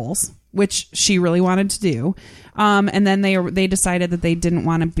both roles, which she really wanted to do. And then they decided that they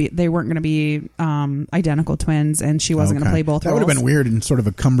weren't going to be identical twins, and she wasn't going to play both That roles. would have been weird and sort of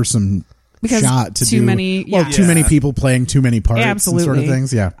a cumbersome Because shot to too do. many- Well, yeah. too many Yeah. people playing too many parts Absolutely. and sort of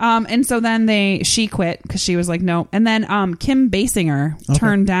things. Yeah. And so then she quit because she was like, no. And then Kim Basinger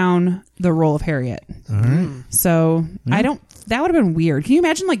turned down the role of Harriet. All right. So that would have been weird. Can you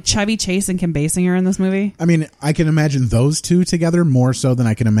imagine Chevy Chase and Kim Basinger in this movie? I mean, I can imagine those two together more so than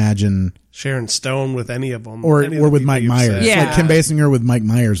I can imagine, Sharon Stone with any of them. or any of the with people Mike you've Myers. said. Yeah. Like Kim Basinger with Mike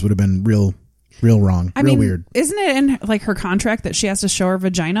Myers would have been real wrong, I real mean, weird. Isn't it in her contract that she has to show her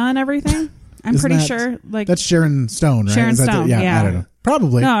vagina and everything? I'm Isn't pretty that- sure. That's Sharon Stone, right? Sharon Is that Stone, yeah, yeah. I don't know.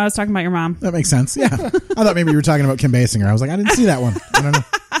 Probably. No, I was talking about your mom. That makes sense. Yeah. I thought maybe you were talking about Kim Basinger. I was like, I didn't see that one. I don't know.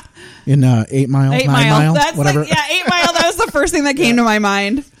 In 8 Mile, 8 9 Mile. Mile, That's whatever. 8 Mile. That was the first thing that came to my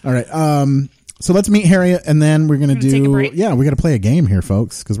mind. All right. So let's meet Harriet, and then we're gonna take a do. break? Yeah, we got to play a game here,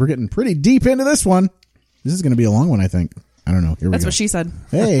 folks, because we're getting pretty deep into this one. This is going to be a long one, I think. I don't know. Here That's we go. what she said.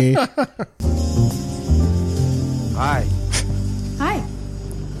 Hey. Hi. Hi.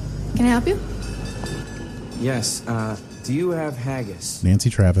 Can I help you? Yes, do you have haggis? Nancy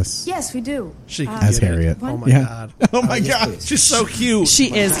Travis Yes, we do. She can as get it. Harriet. Oh my Yeah. god. Oh my yes, god. please. She's so cute.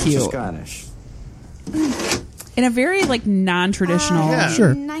 She is cute. Scottish. In a very non-traditional. Yeah.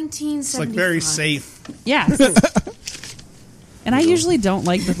 Sure. 1975. It's very safe. Yes. And I usually don't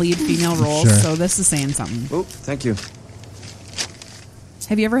like the lead female roles, Sure. so this is saying something. Oh, thank you.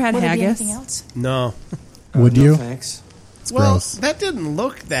 Have you ever had Would there be haggis? anything else? No. Would no, you? Thanks. It's Well, gross. that didn't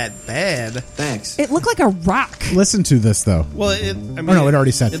look that bad. Thanks. It looked like a rock. Listen to this, though. Well, I mean, no, it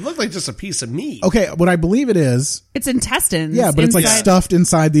already said. It looked like just a piece of meat. Okay, what I believe it is, It's intestines. yeah, but it's like inside- stuffed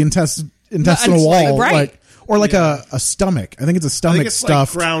inside the intestinal it's wall. like- right. Or like a stomach. I think it's a I stomach think it's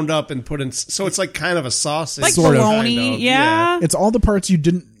stuffed. like ground up and put in. So it's like kind of a sausage. like sort of. bologna. Kind of, yeah. It's all the parts you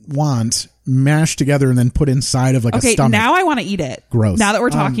didn't want mashed together and then put inside of like a Okay, stomach. now I want to eat it. Gross. Now that we're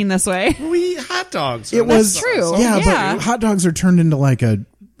talking this way. We eat hot dogs. It was true. Yeah, Yeah. but hot dogs are turned into like a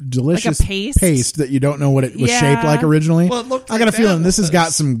delicious Like a paste? that you don't know what it was Yeah. shaped like originally. Well, it looked I got a like feeling that this has was.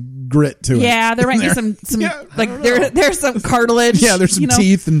 got some grit to it. Yeah, there might be some Yeah, I like don't know. there's some cartilage. Yeah, there's some you know?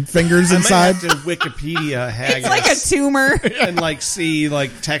 teeth and fingers I inside. might have to Wikipedia haggis. It's like a tumor. and like see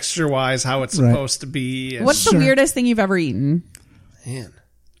like texture wise how it's Right. supposed to be. And What's the weirdest thing you've ever eaten? man?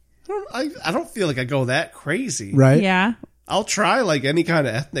 I don't feel like I go that crazy. Right? Yeah. I'll try like any kind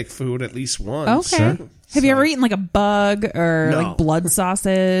of ethnic food at least once. Okay. Have you ever eaten like a bug or No. like blood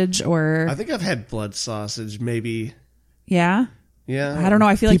sausage or I think I've had blood sausage, maybe. yeah? Yeah. I don't know.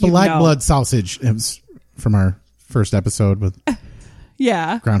 I feel like People you like know. blood sausage. It was from our first episode with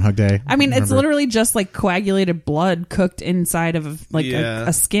Yeah. Groundhog Day. I mean, it's Remember? literally just like coagulated blood cooked inside of like Yeah.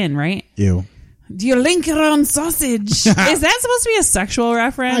 a skin, right? Ew. Do you link your own sausage? Is that supposed to be a sexual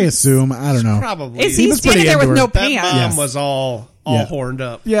reference? I assume. I don't know. Probably. Is he was standing pretty there with into no it. that pants? mom Yes. was all Yeah. horned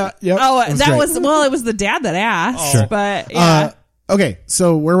up. Yeah. Yep. Oh, It that great. was well. It was the dad that asked, Sure. but yeah. Okay,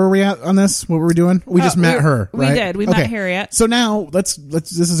 so where were we at on this? What were we doing? We just met her, we right? did. We met Harriet. So now let's.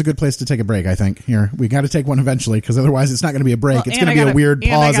 This is a good place to take a break. I think here we got to take one eventually because otherwise it's not going to be a break. Well, it's and going to I be a gotta- weird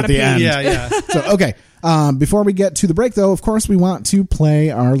and I pause at gotta the pee. end. Yeah. So okay, before we get to the break, though, of course we want to play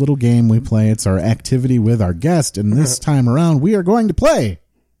our little game we play. It's our activity with our guest, and this time around we are going to play.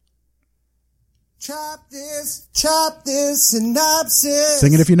 Chop this synopsis.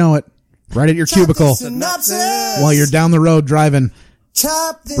 Sing it if you know it. Right at your cubicle Synopsis. while you're down the road driving.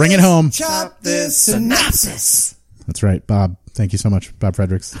 Chop this, Bring it home. Chop this synopsis. That's right, Bob. Thank you so much, Bob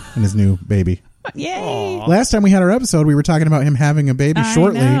Fredericks and his new baby. Yay! Last time we had our episode, we were talking about him having a baby I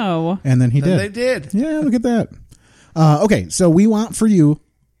shortly, know. and then he And did. they did. Yeah, look at that. Okay, so we want for you,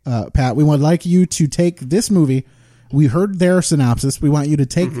 Pat, we would like you to take this movie. We heard their synopsis. We want you to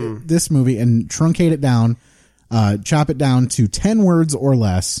take this movie and truncate it down, chop it down to 10 words or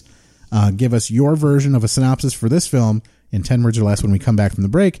less. Give us your version of a synopsis for this film in 10 words or less when we come back from the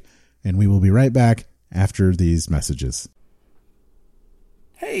break, and we will be right back after these messages.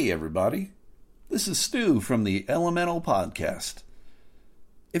 Hey, everybody. This is Stu from the Elemental Podcast.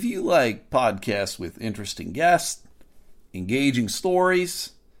 If you like podcasts with interesting guests, engaging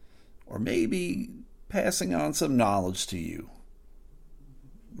stories, or maybe passing on some knowledge to you,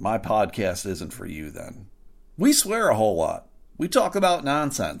 my podcast isn't for you then. We swear a whole lot. We talk about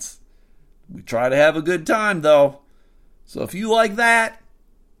nonsense. We try to have a good time, though. So if you like that,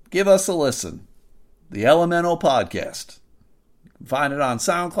 give us a listen. The Elemental Podcast. You can find it on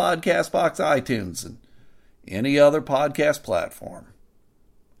SoundCloud, CastBox, iTunes, and any other podcast platform.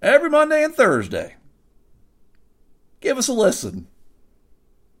 Every Monday and Thursday. Give us a listen.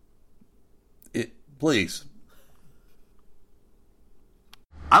 Please.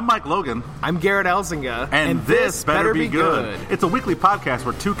 I'm Mike Logan. I'm Garrett Elzinga. And this better be good. It's a weekly podcast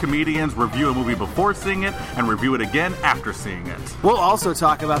where two comedians review a movie before seeing it and review it again after seeing it. We'll also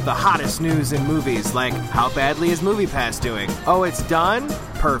talk about the hottest news in movies, like how badly is MoviePass doing? Oh, it's done?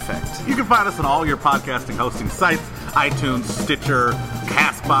 Perfect. You can find us on all your podcasting hosting sites, iTunes, Stitcher,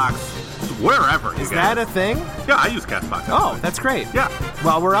 CastBox, wherever. Is that a thing? Yeah, I use CastBox. Oh, that's great. Yeah.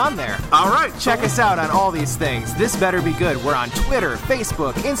 Well, we're on there. All right. Check us out on all these things. This better be good. We're on Twitter,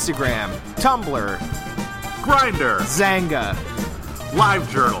 Facebook, Instagram, Tumblr, Grindr, Zanga,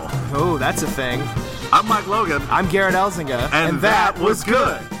 LiveJournal. Oh, that's a thing. I'm Mike Logan. I'm Garrett Elzinga. And that was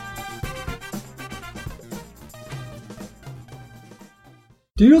good.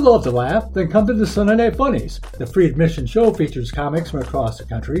 Do you love to laugh? Then come to the Sunday Night Funnies. The free admission show features comics from across the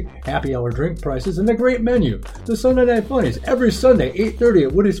country, happy hour drink prices, and a great menu. The Sunday Night Funnies, every Sunday, 8:30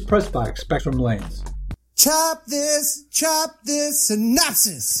 at Woody's Press Box, Spectrum Lanes. Chop this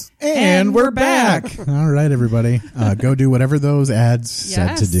synopsis. And we're back. All right, everybody. Go do whatever those ads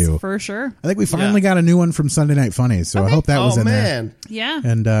said to do. For sure. I think we finally got a new one from Sunday Night Funnies, so I hope that was in there. Yeah.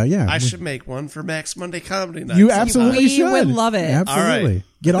 And yeah. I should make one for Max Monday Comedy Night. You absolutely We should. would love it. Absolutely. All right.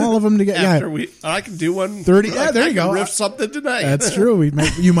 Get all of them together. I can do one. 30. Yeah, there you go. Riff something tonight. That's true.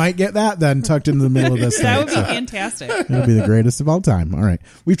 You might get that then tucked into the middle of this. That would be fantastic. It'll be the greatest of all time. All right.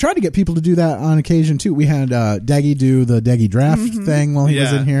 We've tried to get people to do that on occasion too. We had Deggy do the Deggy draft thing while he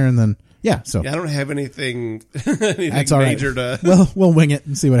was in here, and then I don't have anything that's all right. major to. Well, we'll wing it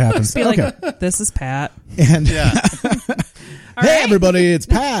and see what happens. Be like, this is Pat. And All hey, right. everybody, it's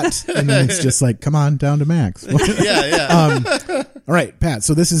Pat. And then it's just like, come on down to Max. Yeah. All right, Pat.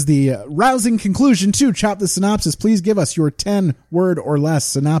 So this is the rousing conclusion to Chop the Synopsis. Please give us your 10-word or less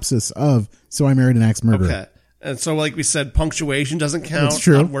synopsis of So I Married an Axe Murderer. Okay. And so, like we said, punctuation doesn't count. That's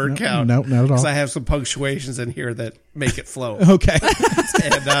true. On word count. No, not at all. Because I have some punctuations in here that make it flow. Okay.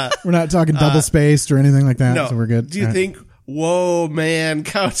 And, we're not talking double spaced or anything like that, no. so we're good. Do you think, whoa, man,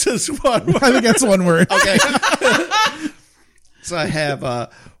 counts as one word? I think that's one word. Okay. So I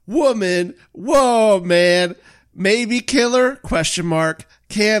have woman, whoa, man, maybe killer, ?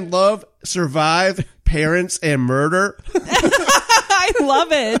 Can love survive parents and murder? I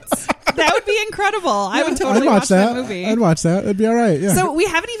love it. That would be incredible. I would totally watch that movie. I'd watch that. It'd be all right. Yeah. So we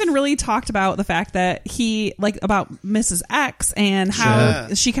haven't even really talked about the fact that he, like, about Mrs. X and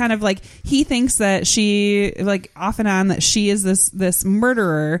how she kind of, like, he thinks that she, like, off and on that she is this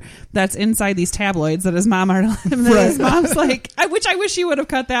murderer that's inside these tabloids that his mom are. And then his mom's like, I wish he would have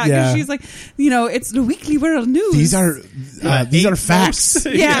cut that because she's like, it's the Weekly World News. These are facts.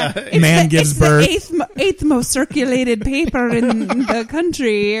 Yeah. Man gives birth. The eighth most circulated paper in the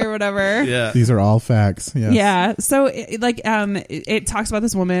country or whatever. Yeah. These are all facts. Yes. Yeah. So it talks about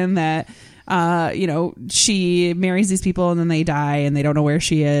this woman that she marries these people and then they die and they don't know where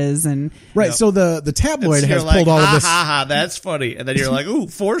she is and so the tabloid has like, pulled all of this. That's funny. And then you're like, ooh,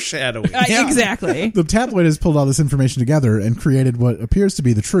 foreshadowing. Exactly. The tabloid has pulled all this information together and created what appears to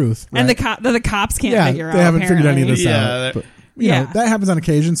be the truth. Right? And the cops can't figure out. They haven't figured any of this apparently. out. But, you know, that happens on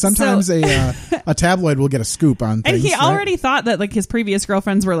occasion. Sometimes a tabloid will get a scoop on things. And he already thought that like his previous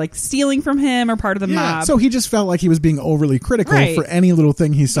girlfriends were like stealing from him or part of the mob. So he just felt like he was being overly critical for any little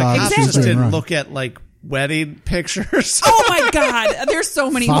thing he saw. Like, she was doing didn't wrong. look at like wedding pictures. Oh my God. There's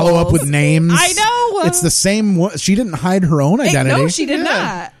so many Follow holes. up with names. I know. It's the same. She didn't hide her own identity. No, she did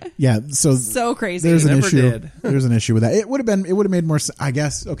not. Yeah. So crazy. There's an issue. Did. There's an issue with that. It would have made more sense, I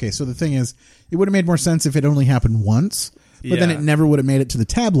guess. Okay. So the thing is, it would have made more sense if it only happened once. But then it never would have made it to the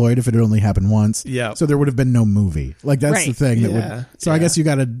tabloid if it had only happened once. Yeah. So there would have been no movie. Like that's the thing that would. So I guess you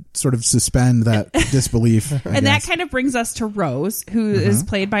got to sort of suspend that disbelief. And that kind of brings us to Rose, who is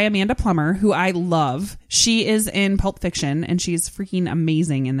played by Amanda Plummer, who I love. She is in Pulp Fiction, and she's freaking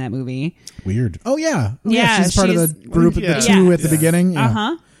amazing in that movie. Weird. Oh yeah. Yeah. She's part of the group at the two at the beginning.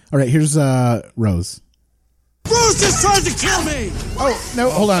 Yeah. All right. Here's Rose. Rose just tried to kill me! Oh,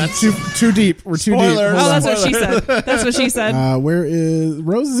 no, hold on. Too deep. We're too Spoilers. deep. Oh, that's what she said. That's what she said. Where is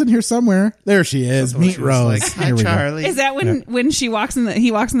Rose? Is in here somewhere. There she is. Meet Rose. Like, hi, Charlie. Is that when he walks in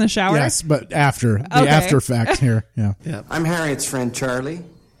the shower? Yes, but after. The after fact here. Yeah. I'm Harriet's friend, Charlie.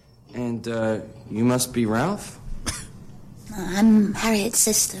 And you must be Ralph? I'm Harriet's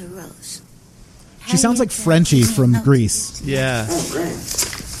sister, Rose. She sounds like Frenchie from Grease. Yeah. Oh, great.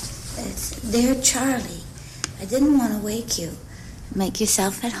 Dear Charlie, I didn't want to wake you. Make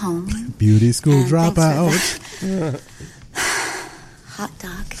yourself at home. Beauty school And dropout. Hot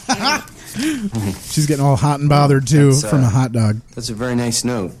dog. Harriet. She's getting all hot and bothered too from a hot dog. That's a very nice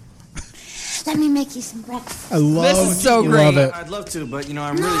note. Let me make you some breakfast. I love This is so great. Love it. I'd love to, but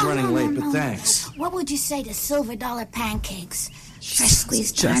I'm really running late, but thanks. What would you say to silver dollar pancakes? Fresh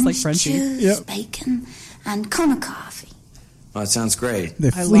squeezed Just orange like Frenchie. juice, bacon, and Kona coffee. Oh, it sounds great. They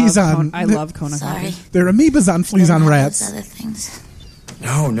fleas on. I love Kona Sorry. coffee. They're amoebas on fleas on Those rats. other things.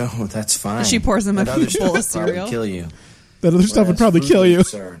 No, that's fine. She pours him a That other bowl of stuff would probably cereal. kill you. That other stuff would probably Whereas kill you.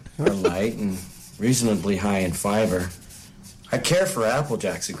 Fruit Loops are light and reasonably high in fiber. I care for Apple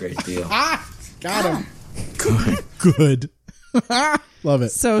Jacks a great deal. Got him. Good. Love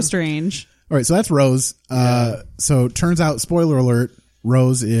it. So strange. All right, so that's Rose. So turns out, spoiler alert,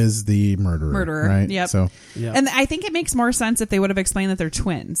 Rose is the murderer. Right? Yep. So And I think it makes more sense if they would have explained that they're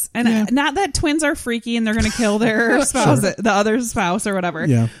twins. And not that twins are freaky and they're going to kill their spouse, the other spouse or whatever.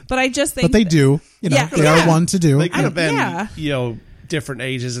 Yeah. But I just think. But they do. They are one to do. They could have been, different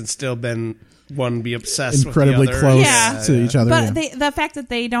ages and still been one be obsessed incredibly with the other. close to each other. But the fact that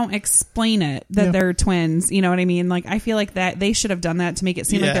they don't explain it, that they're twins, you know what I mean? Like, I feel like that they should have done that to make it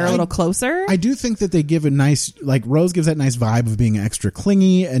seem like they're a little closer. I do think that they give a nice, like, Rose gives that nice vibe of being extra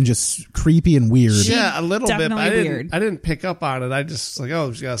clingy and just creepy and weird. Yeah, a little bit. But weird. I didn't pick up on it. I just like,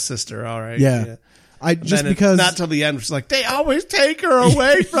 oh, she's got a sister. All right. Yeah. Because not till the end, she's like, they always take her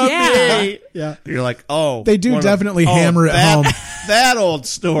away from me. Yeah. You're like, oh, they do definitely hammer it home. That old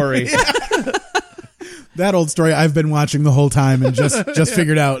story. That old story I've been watching the whole time and just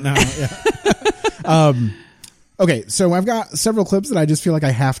figured out now. Yeah. Okay, so I've got several clips that I just feel like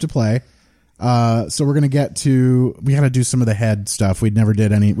I have to play. So we're gonna we gotta do some of the head stuff. We never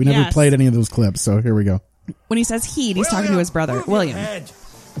played any of those clips. So here we go. When he says he's talking to his brother William.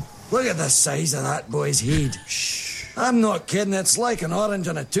 Look at the size of that boy's head. I'm not kidding. It's like an orange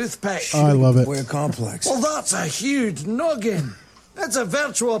on a toothpick. Oh, I love it. We're complex. Well, that's a huge noggin. It's a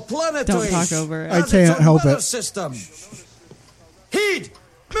virtual planetoid. Don't talk over it. I can't help it. System. Heed,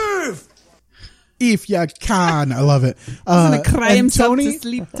 move. If you can, I love it. He's gonna cry himself to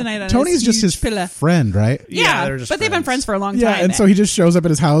sleep tonight. Tony's just his friend, right? Yeah, but they've been friends for a long time. Yeah, and so he just shows up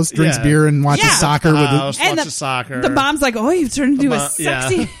at his house, drinks beer, and watches soccer with soccer. The mom's like, "Oh, you've turned into a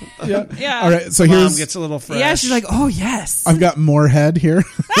sexy." Yeah. All right, so Mom gets a little fresh. Yeah, she's like, "Oh yes." I've got more head here.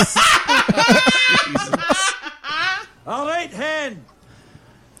 All right, hen.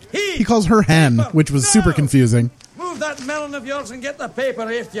 He calls her hen, which was super confusing. Move that melon of yours and get the paper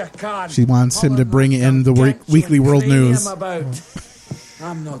if you can. She wants him to bring in the weekly world news.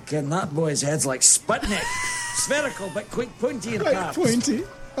 I'm not kidding. That boy's head's like Sputnik. Spherical, but quite pointy in parts. Pointy.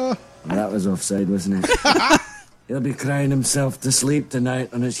 That was offside, wasn't it? He'll be crying himself to sleep tonight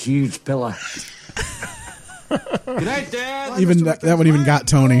on his huge pillow. Good night, Dad. Even that one even got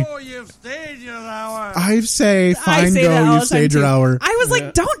Tony. Oh, you've stayed your hour. I say, fine, go. You've stayed your hour. I was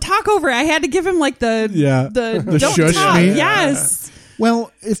like, don't talk over it. I had to give him like the don't shush talk. me. Yes.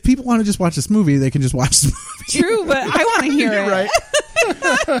 Well, if people want to just watch this movie, they can just watch the movie. True, but I want to hear it. Right.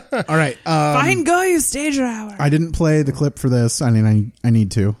 All right. Fine, go. You stayed your hour. I didn't play the clip for this. I mean, I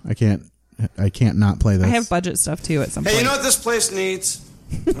need to. I can't not play this. I have budget stuff too at some point. Hey, you know what this place needs?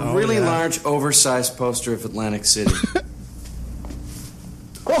 A really large, oversized poster of Atlantic City.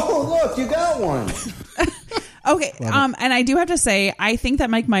 Oh, look, you got one. Okay, and I do have to say, I think that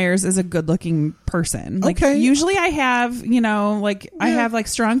Mike Myers is a good-looking person. Like, usually I have, I have like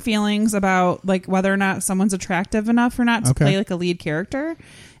strong feelings about like whether or not someone's attractive enough or not to play like a lead character,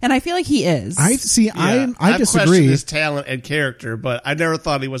 and I feel like he is. I I've disagree. questioned his talent and character, but I never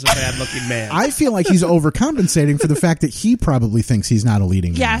thought he was a bad-looking man. I feel like he's overcompensating for the fact that he probably thinks he's not a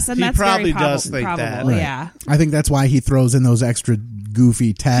leading man. Yes, and he that's probably very does think that. Right. Yeah, I think that's why he throws in those extra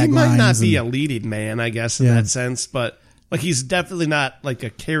goofy taglines. He might not be a leading man, I guess, in that sense, but like he's definitely not like a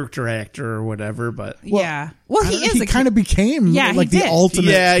character actor or whatever. But he is. He kind of became like the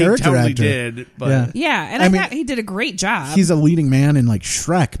ultimate character he totally actor. Did. But and I thought he did a great job. He's a leading man in like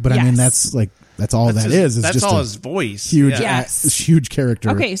Shrek, but I mean that's all that is. It's that's just all his voice. Huge, huge character.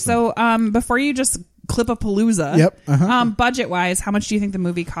 Okay, so before you just clip a palooza, budget wise, how much do you think the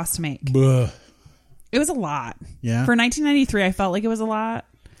movie cost to make? It was a lot. Yeah. For 1993, I felt like it was a lot.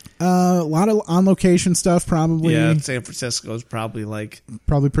 A lot of on location stuff, probably. Yeah, San Francisco is probably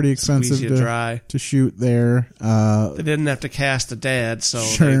pretty expensive to shoot there. They didn't have to cast a dad, so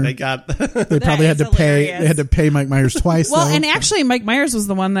they got. They probably had to pay. They had to pay Mike Myers twice. Well, though. and actually, Mike Myers was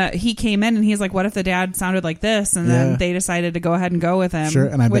the one that he came in and he's like, "What if the dad sounded like this?" And then they decided to go ahead and go with him. Sure,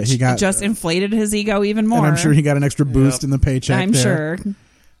 and I bet he got just inflated his ego even more. And I'm sure he got an extra boost in the paycheck. I'm sure.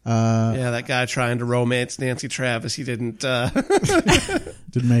 That guy trying to romance Nancy Travis, he didn't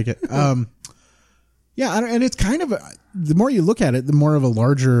didn't make it. And it's kind of the more you look at it, the more of a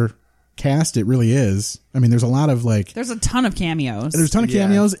larger cast it really is. I mean, there's a lot of there's a ton of cameos. There's a ton of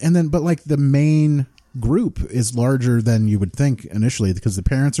cameos, and then but like the main group is larger than you would think initially because the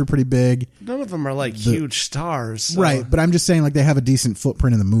parents are pretty big. None of them are huge stars, so. Right? But I'm just saying they have a decent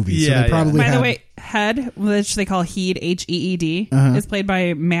footprint in the movie. Yeah, so they probably. By the way, Head, which they call Heed, Heed, is played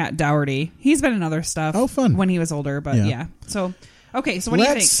by Matt Dougherty. He's been in other stuff. Oh, fun! When he was older, but So okay, so what do you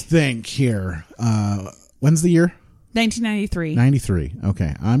think? Let's think here. When's the year? 1993. 93.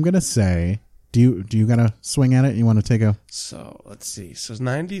 Okay, I'm gonna say. Do you got to swing at it? You want to take a? So let's see. So it's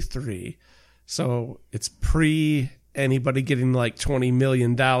 93. So it's pre anybody getting $20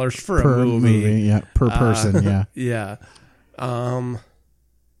 million for a movie. Yeah, per person. Yeah. Yeah.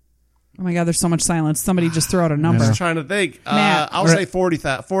 Oh my God, there's so much silence. Somebody just throw out a number. I'm just trying to think. I'll say 40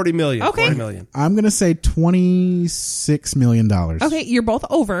 million. Okay. 40 million. I'm going to say $26 million. Okay, you're both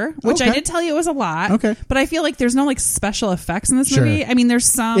over, which I did tell you it was a lot. Okay. But I feel like there's no special effects in this movie. I mean, there's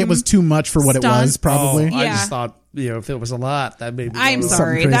some. It was too much for what it was, probably. I just thought, if it was a lot, that maybe. I'm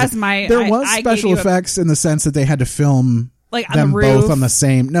sorry. That's my. There was special effects in the sense that they had to film like on them the roof. both on the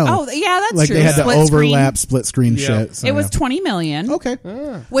same. No. Oh, yeah, that's like true. they had Split to overlap screen. split screen shit. So, it was $20 million. Okay.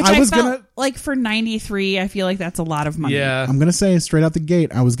 Which I I was felt gonna- like for 93, I feel like that's a lot of money. Yeah. I'm gonna say straight out the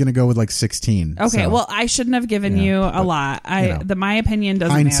gate, I was gonna go with like 16. Okay, So, well, I shouldn't have given you a lot. My opinion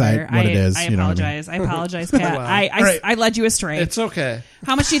doesn't hindsight, matter. what it is, I you know what I mean? apologize. I apologize, Pat. Wow. I led you astray. It's okay.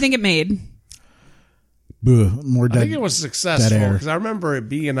 How much do you think it made? more I dead. think it was dead successful air. because I remember it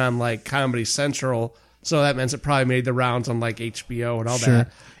being on like Comedy Central, so that means it probably made the rounds on like HBO and all Sure.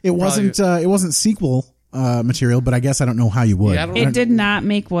 that. It wasn't. It wasn't sequel material, but I guess I don't know how you would. Yeah, I don't It did not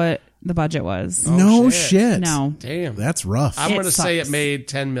make what the budget was. No shit. No. Damn, that's rough. I'm going to say it sucks. made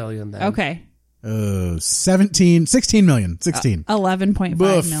 $10 million. Then. Okay. 16 million. 16.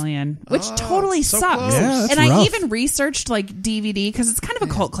 11.5 million, which totally so sucks. close. Yeah, that's and I rough. even researched like DVD because it's kind of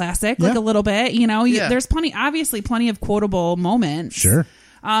a cult classic, like Yeah. a little bit. You know, Yeah. there's obviously plenty of quotable moments. Sure.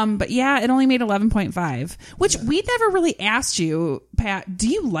 But yeah, it only made 11.5, which we never really asked you, Pat. Do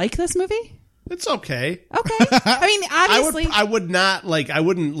you like this movie? It's okay. Okay. I mean, obviously, I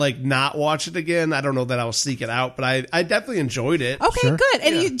wouldn't like not watch it again. I don't know that I'll seek it out, but I definitely enjoyed it. okay, Sure. good.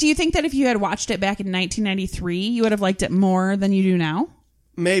 And Yeah. do you think that if you had watched it back in 1993, you would have liked it more than you do now?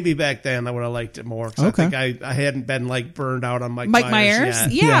 Maybe back then I would have liked it more. 'Cause Okay. I think I hadn't been like burned out on Mike Myers?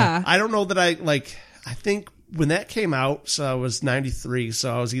 yet. Yeah. I don't know that I think when that came out, so I was 93,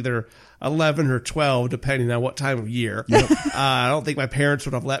 so I was either 11 or 12, depending on what time of year. I don't think my parents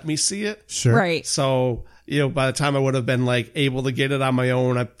would have let me see it. Sure. Right. So, by the time I would have been like able to get it on my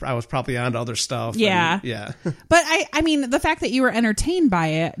own, I was probably on to other stuff. Yeah. And, yeah. But I mean, the fact that you were entertained by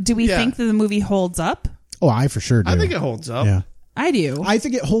it, do we Yeah. think that the movie holds up? Oh, I for sure do. I think it holds up. Yeah. I do. I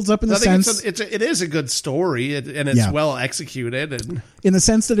think it holds up in the I think sense it is a good story, and it's Yeah. well executed. And in the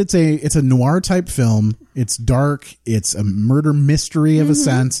sense that it's a noir type film. It's dark. It's a murder mystery of a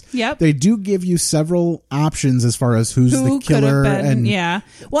sense. Yep. They do give you several options as far as who's the Who could killer have been? and Yeah.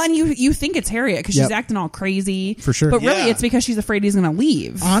 Well, and you think it's Harriet because Yep. she's acting all crazy For sure. but really Yeah. it's because she's afraid he's going to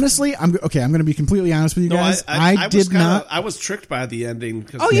leave. honestly, I'm going to be completely honest with you guys. I was did kinda- not. I was tricked by the ending.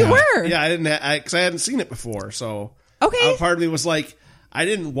 Cause, Oh, you were? Yeah, I didn't because I hadn't seen it before. So Okay. part of me was like, I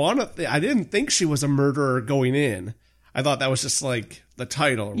didn't want to. I didn't think she was a murderer going in. I thought that was just like the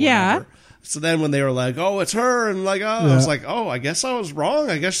title. Or Yeah. whatever. So then when they were like, "Oh, it's her," and like, I was like, "Oh, I guess I was wrong.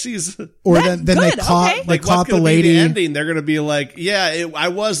 I guess she's." Or That's then they good, caught okay. they Like, caught what's the gonna be lady. the ending? They're going to be like, "Yeah, I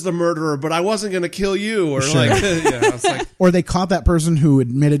was the murderer, but I wasn't going to kill you," or Sure. like, it's like, Or they caught that person who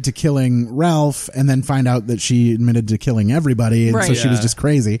admitted to killing Ralph and then find out that she admitted to killing everybody. And so Right. she was Yeah. just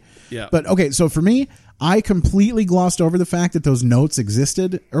crazy. Yeah. But okay, so for me, I completely glossed over the fact that those notes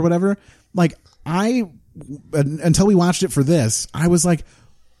existed or whatever. Like until we watched it for this, I was like,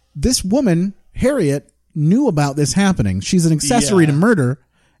 this woman, Harriet, knew about this happening. She's an accessory to murder.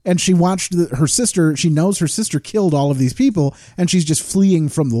 And she watched her sister. She knows her sister killed all of these people, and she's just fleeing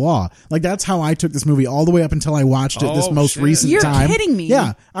from the law. Like that's how I took this movie all the way up until I watched it this Oh, most shit. recent You're time. kidding me.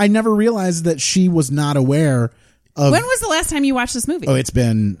 Yeah, I never realized that she was not aware of. When was the last time you watched this movie? Oh, it's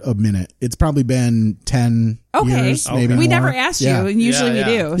been a minute. It's probably been 10 Okay. years, maybe We more. never asked you, Yeah. and usually Yeah,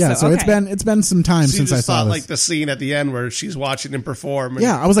 we yeah. do. Yeah, so okay. it's been some time So you since I just saw thought this. like the scene at the end where she's watching him perform. And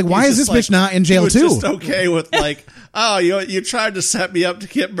Yeah, I was like, why he's is just this bitch not in jail he was too? Just okay with like, oh, you tried to set me up to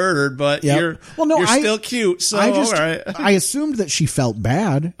get murdered, but Yep. you're I- still cute. So I just all right. I assumed that she felt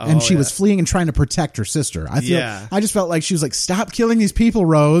bad and Oh, she was yeah. fleeing and trying to protect her sister. I Yeah. just felt like she was like, stop killing these people,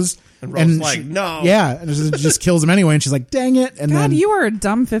 Rose. And Rose's like, no. Yeah, and it just kills him anyway. And she's like, dang it. And God, then you were a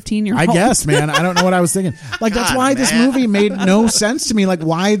dumb 15-year-old. I guess, man, I don't know what I was thinking. Like that's God, why this man. movie made no sense to me. Like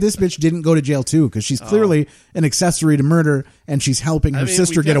why this bitch didn't go to jail too? Because she's clearly an accessory to murder and she's helping her I mean,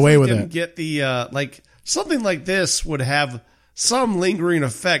 sister we get away with definitely it. didn't Get the like something like this would have some lingering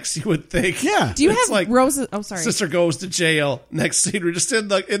effects. You would think. Yeah. Do you It's have like Rose's? Oh, sorry. sister goes to jail. Next scene, we're just in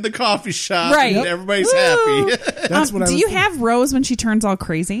the coffee shop, Right. And Yep. everybody's Woo! happy. That's what I do was you thinking. have Rose when she turns all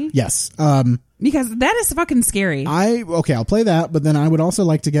crazy? Yes. Because that is fucking scary. I'll play that, but then I would also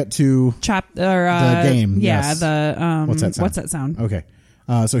like to get to Chop or the game. Yeah, yes. the What's that sound? What's that sound? Okay.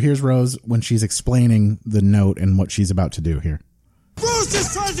 So here's Rose when she's explaining the note and what she's about to do here. Bruce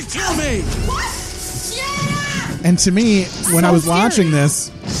just tried to kill me! And to me, when So I was scary. watching this,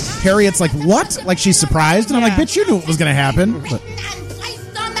 Harriet's like, what? Like she's surprised? And I'm like, Yeah. bitch, you knew what was going to happen. But And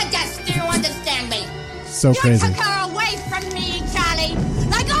placed on the desk. Do you understand me? so You crazy. took her away from me, Charlie.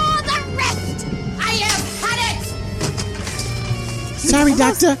 Like all the rest. I have had it. Sorry,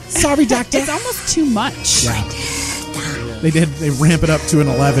 doctor. Sorry, doctor. It's almost too much. They ramp it up to an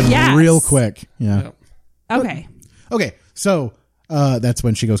 11 Yes. real quick. Yeah. Okay. Okay. So that's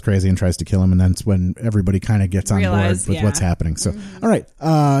when she goes crazy and tries to kill him. And that's when everybody kind of gets on Realize, board with yeah. what's happening. So, all right.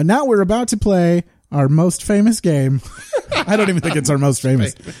 Now we're about to play our most famous game. I don't even think it's our most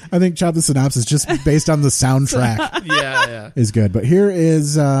famous. I think Chop the Synopsis, just based on the soundtrack, is good. But here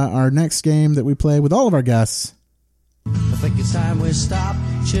is our next game that we play with all of our guests. I think it's time we stop.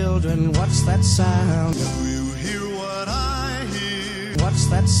 Children, what's that sound? Do you hear what I hear? What's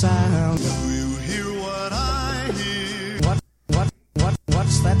that sound? Do you hear what I hear?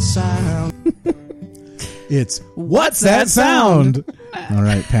 What's that sound? It's What's That Sound? All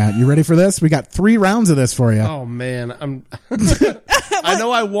right, Pat, you ready for this? We got 3 rounds of this for you. Oh, man. I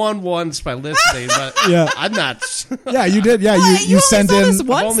know I won once by listening, but I'm not. Yeah, you did. Yeah, you sent in. I've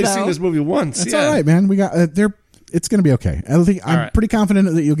only seen this movie once. That's all right, man. We got it's going to be okay. I'm pretty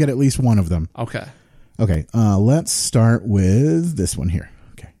confident that you'll get at least one of them. Okay. Okay, let's start with this one here.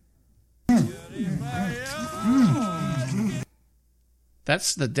 Okay.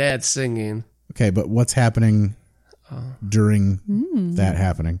 That's the dad singing. Okay, but what's happening during that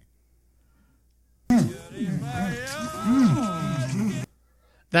happening?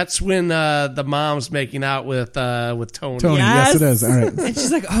 That's when the mom's making out with Tony. Yes, it is. All right. And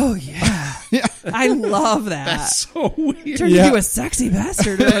she's like, oh, yeah. I love that. That's so weird. Turned into a sexy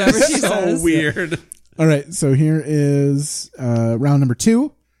bastard or whatever she says. So weird. All right, so here is round number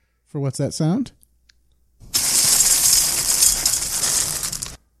 2 for What's That Sound?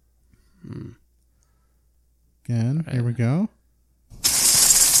 Again, here we go.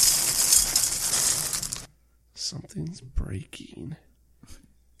 Something's breaking.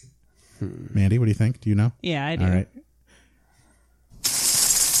 Mandy, what do you think? Do you know? Yeah, I do. All right.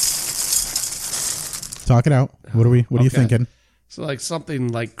 Talk it out. What are you thinking? So like something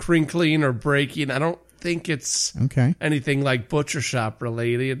like crinkling or breaking. I don't think it's anything like butcher shop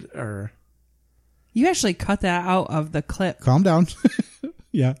related or. You actually cut that out of the clip. Calm down.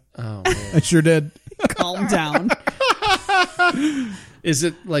 Yeah. Oh, man. I sure did. Calm down. Is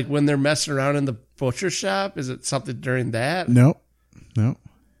it like when they're messing around in the butcher shop? Is it something during that? No.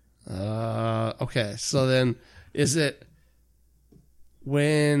 Okay. So then is it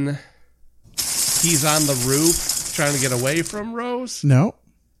when he's on the roof trying to get away from Rose? No.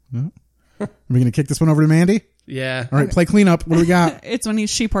 Are we going to kick this one over to Mandy? Yeah. All right, play cleanup. What do we got? It's when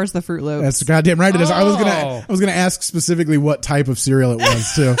she pours the Fruit Loops. That's goddamn right it is. I was gonna ask specifically what type of cereal it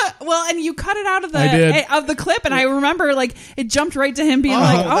was too. Well, and you cut it out of the clip, and I remember like it jumped right to him being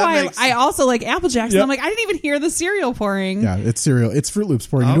I also like Apple Jacks. And I'm like, I didn't even hear the cereal pouring. Yeah, it's cereal. It's Fruit Loops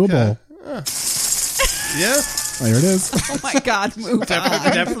pouring into a bowl. Yeah. There it is. Oh my God, move on.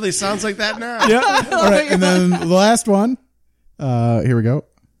 Definitely sounds like that now. Yeah. All right, and then the last one. Here we go.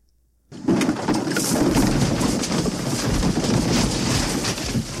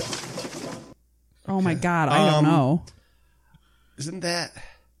 Oh my God, I don't know. Isn't that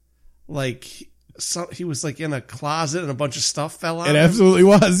like he was like in a closet and a bunch of stuff fell out? It absolutely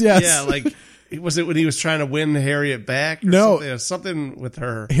was, yes. Yeah, like was it when he was trying to win Harriet back? Or no, something with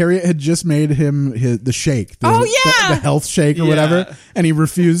her. Harriet had just made him the shake. The health shake or whatever, and he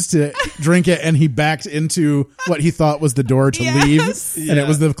refused to drink it, and he backed into what he thought was the door to leave, and it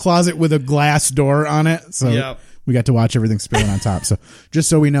was the closet with a glass door on it. So. We got to watch everything spilling on top. So just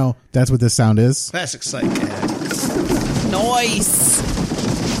so we know, that's what this sound is. Classic Psych-Cat. Nice.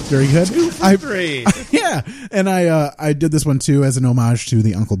 Very good. 2 for 3. Yeah. And I did this one too as an homage to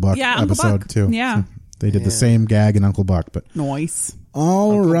the Uncle Buck episode too. Yeah. So they did the same gag in Uncle Buck. But nice.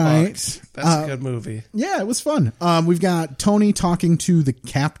 All right. Buck. That's a good movie. Yeah, it was fun. We've got Tony talking to the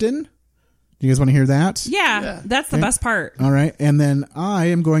captain. Do you guys want to hear that? Yeah. That's the best part. All right. And then I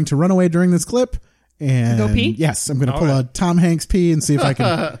am going to run away during this clip. And go pee? Yes, I'm going to pull a Tom Hanks pee and see if I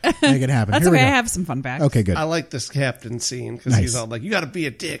can make it happen. That's okay. I have some fun facts. Okay, good. I like this captain scene because he's all like, "You got to be a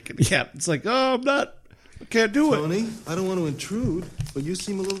dick," and the captain's like, "Oh, I'm not. I can't do it." Tony, I don't want to intrude, but you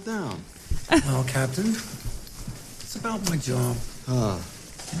seem a little down. Well, Captain, it's about my job.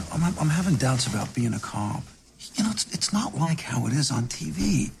 I'm having doubts about being a cop. You know, it's not like how it is on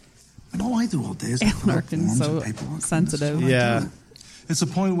TV. And all I do all day is fill out forms and paperwork. Sensitive. Yeah. It's a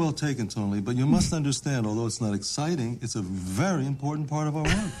point well taken, Tony, but you must understand, although it's not exciting, it's a very important part of our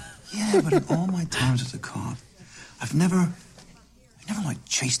work. Yeah, but in all my times as a cop, I've never like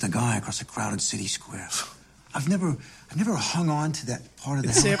chased a guy across a crowded city square. I've never hung on to that part of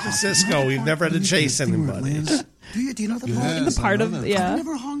the San Francisco, we've never had to chase anybody. Do you know the part? Yes, the part of I've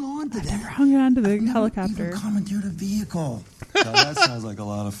never hung on to that. Never hung on to the helicopter. Even commandeered a vehicle. Now, that sounds like a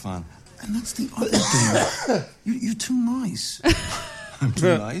lot of fun. And that's the other thing. You're too nice. I'm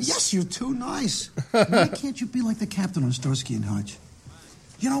too nice? Yes, you're too nice. Why can't you be like the captain on Starsky and Hutch?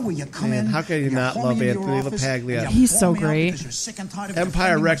 You know, where you come Man, in. how can you not love Anthony LaPaglia? He's so great.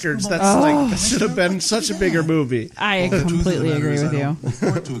 Empire Records. That should have been such a bigger movie. I completely agree with you,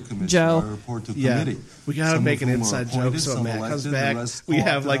 Joe. Yeah, we gotta make an inside joke so Matt comes back. We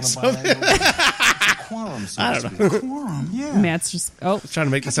have like some. I don't know. Quorum, yeah. Matt's just trying to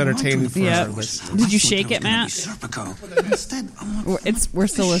make this entertaining for yeah. us. Did you shake it, Matt? We're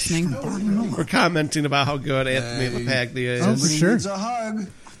still listening. We're commenting about how good Anthony LaPaglia is. Oh, for sure. Needs a hug.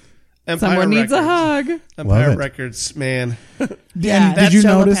 Empire Someone needs a Records. hug. Empire Records, man. Yeah, did you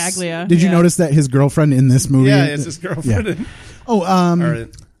Joe notice? LaPaglia. Did you notice that his girlfriend in this movie? Yeah, it's his girlfriend. Yeah. Oh,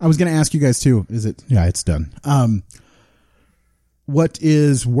 I was going to ask you guys too. Is it? Yeah, it's done. What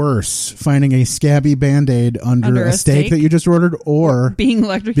is worse, finding a scabby Band-Aid under a steak that you just ordered, or being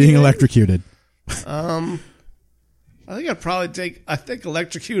electrocuted? Being electrocuted. I think I'd probably take. I think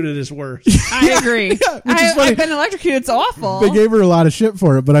electrocuted is worse. I agree. I've been electrocuted. It's awful. They gave her a lot of shit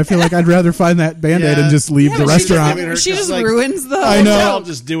for it, but I feel like I'd rather find that Band-Aid and just leave the restaurant. She just ruins the. I know. They're all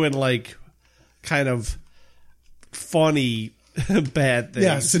just doing like kind of funny bad things.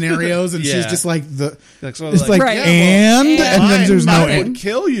 Yeah, scenarios, and she's just like the. It's like right. and then there's no I would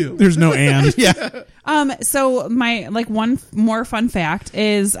kill you. There's no and. Yeah. So my one more fun fact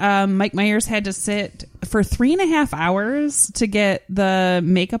is Mike Myers had to sit for 3.5 hours to get the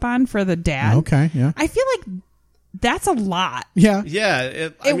makeup on for the dad. Okay, yeah. I feel like that's a lot. Yeah. Yeah.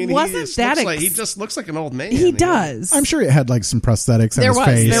 I mean, wasn't he just looks like an old man. He does. I'm sure it had like some prosthetics on his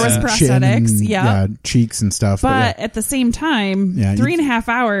face. There was chin prosthetics, and, yeah. Cheeks and stuff. But at the same time, 3.5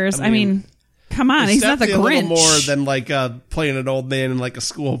 hours, I mean come on, he's not the Grinch. A little more than like playing an old man in like a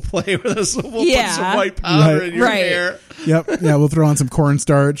school play where we'll put some white powder in your hair. Yep. Yeah, we'll throw on some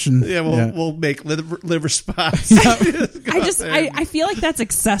cornstarch and we'll make liver spots. I feel like that's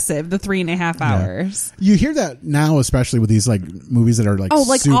excessive. The 3.5 hours. You hear that now, especially with these like movies that are like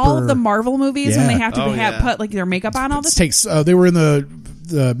super, all of the Marvel movies when they have to put like their makeup on all the time. They were in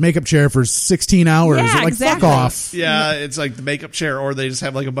the makeup chair for 16 hours. Yeah, Fuck off. Yeah, it's like the makeup chair, or they just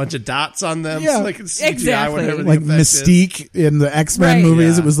have like a bunch of dots on them. Yeah, so like it's CGI, whatever. Like Mystique in the X-Men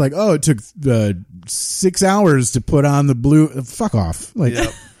movies, it was like, it took 6 hours to put on the blue. Fuck off. Like,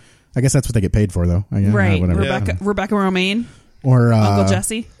 I guess that's what they get paid for, though. Right. Whatever. Rebecca Romaine. Or Uncle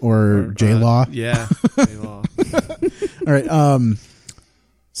Jesse. Or J-Law. Yeah. J-Law. All right.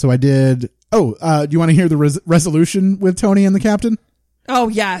 So I did. Do you want to hear the resolution with Tony and the captain? Oh,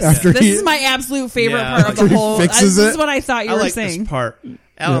 yes. This is my absolute favorite part of the whole. This is what I thought you were saying. This part.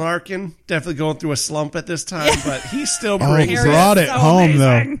 Alan Arkin definitely going through a slump at this time, but he still brings he brought it home,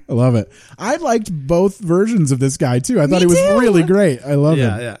 though. I love it. I liked both versions of this guy, too. I thought he was really great. I love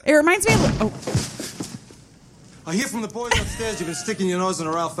him. Yeah. It reminds me of... I hear from the boys upstairs you've been sticking your nose in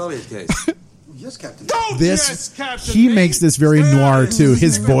a Ralph Elliott case. Yes, Captain. Captain. He makes this very noir too.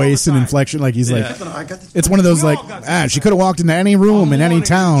 His voice and inflection, like he's like, it's one of those like, she could have walked into any room in any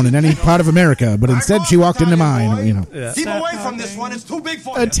town in any part of America, but instead she walked into mine. You know, keep away from this one. It's too big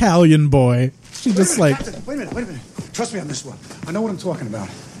for you. Italian boy. She just like, Captain, wait a minute. Trust me on this one. I know what I'm talking about.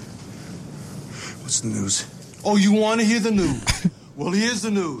 What's the news? Oh, you want to hear the news? Well, here's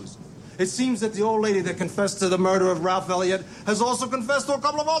the news. It seems that the old lady that confessed to the murder of Ralph Elliott has also confessed to a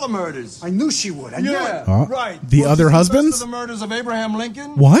couple of other murders. I knew she would. I knew it. Right. The other husbands? To the murders of Abraham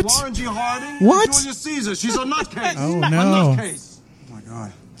Lincoln, what? Warren G. Harding, what? And Julius Caesar. She's a nutcase. Oh, no. A nutcase. Oh, my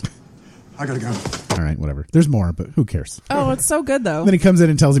God. I gotta go. All right, whatever. There's more, but who cares? Oh, it's so good, though. Then he comes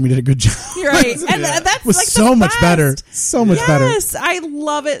in and tells him he did a good job. You're right. And that's was like so much better. So much better. Yes, I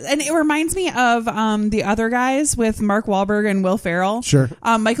love it. And it reminds me of The Other Guys with Mark Wahlberg and Will Ferrell. Sure.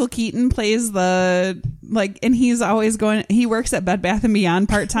 Michael Keaton plays and he's always he works at Bed Bath & Beyond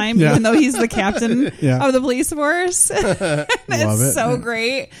part-time, even though he's the captain of the police force. It's so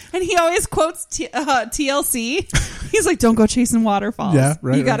great. And he always quotes TLC. He's like, don't go chasing waterfalls. Yeah,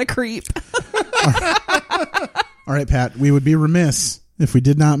 right. You gotta creep. All right, Pat, we would be remiss if we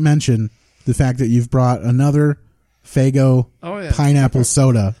did not mention the fact that you've brought another Faygo pineapple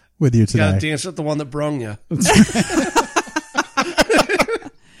soda with you today. You gotta dance with the one that brung you.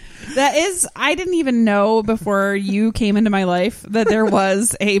 I didn't even know before you came into my life that there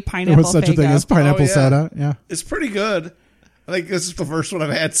was a pineapple There was such Faygo. a thing as pineapple soda. Yeah. It's pretty good. I think this is the first one I've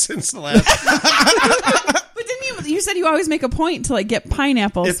had since the last. But didn't you said you always make a point to like get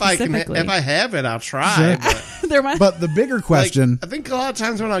pineapple specifically. If I have it, I'll try. Sure. But the bigger question, I think a lot of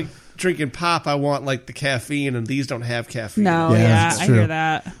times when I'm drinking pop, I want like the caffeine, and these don't have caffeine. No, I hear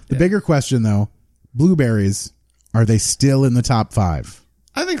that. The bigger question though, blueberries, are they still in the top 5?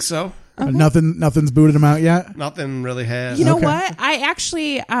 I think so. Nothing's booted him out yet? Nothing really has. You know what? I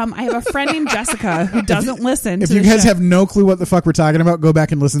actually, I have a friend named Jessica who doesn't listen to If you guys have no clue what the fuck we're talking about, go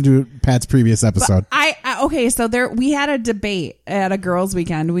back and listen to Pat's previous episode. Okay, so we had a debate at a girls'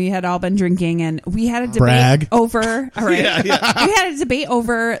 weekend. We had all been drinking, and we had a debate Brag. over. All right, Yeah. we had a debate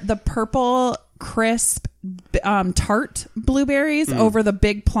over the purple crisp tart blueberries over the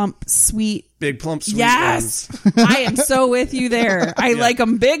big plump sweet. Big plump sweet Yes, ones. I am so with you there. I like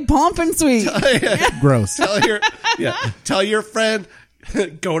them big, plump, and sweet. Gross. Tell your friend,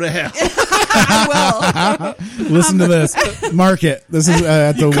 go to hell. I will. Listen to this. Mark it. This is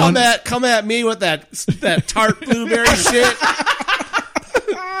at the Come at me with that tart blueberry shit.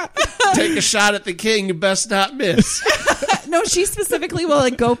 Take a shot at the king. You best not miss. No, she specifically will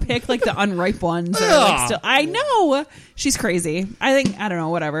go pick the unripe ones. I know she's crazy. I don't know.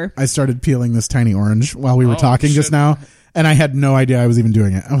 Whatever. I started peeling this tiny orange while we were talking just now, and I had no idea I was even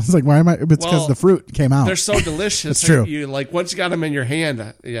doing it. I was like, "Why am I?" It's because the fruit came out. They're so delicious. It's true. You once you got them in your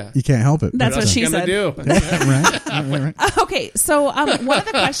hand, you can't help it. That's what she said. Do. Right. Okay, so one of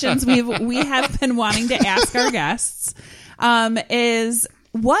the questions we have been wanting to ask our guests is,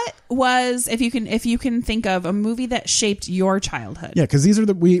 what was, if you can think of a movie that shaped your childhood? Yeah, because these are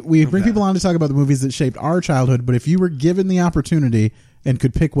we bring people on to talk about the movies that shaped our childhood. But if you were given the opportunity and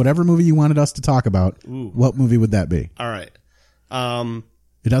could pick whatever movie you wanted us to talk about, what movie would that be? All right.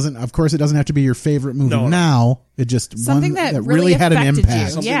 It doesn't. Of course, it doesn't have to be your favorite movie. Now, it just something one that really had an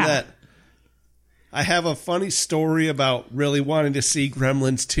impact. Something that I have a funny story about really wanting to see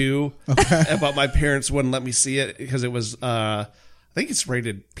Gremlins 2. Okay. About my parents wouldn't let me see it because it was. I think it's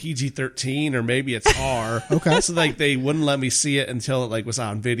rated PG-13 or maybe it's R. Okay. So they wouldn't let me see it until it was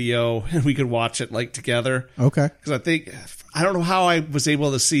on video and we could watch it together. Okay. Because I don't know how I was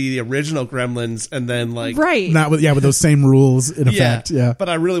able to see the original Gremlins and then right. Not with those same rules in effect. Yeah. But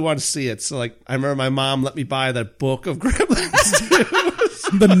I really wanted to see it. So I remember my mom let me buy the book of Gremlins.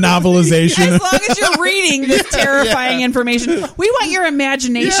 The novelization. As long as you're reading this terrifying information, we want your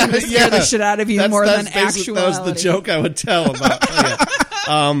imagination to scare the shit out of you more than actuality. That was the joke I would tell about.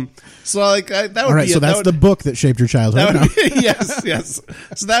 So that would all right. be So that's the book that shaped your childhood. Yes.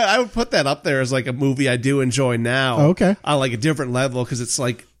 So I would put that up there as a movie I do enjoy now. Okay. On a different level because it's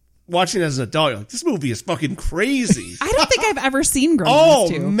watching it as an adult. You're like, this movie is fucking crazy. I don't think I've ever seen Gremlins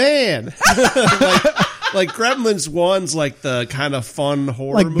 2. Oh man. Gremlins 1's the kind of fun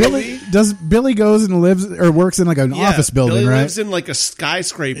horror movie. Billy goes and lives or works in an office building, Billy right? lives in a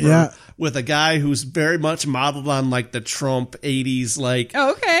skyscraper with a guy who's very much modeled on the Trump 80s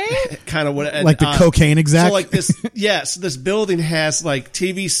okay. kind of what the cocaine exec. So this building has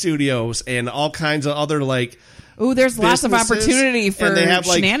TV studios and all kinds of other ooh, there's lots of businesses, opportunity for and they have,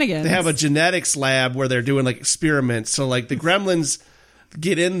 shenanigans. They have a genetics lab where they're doing experiments. So the Gremlins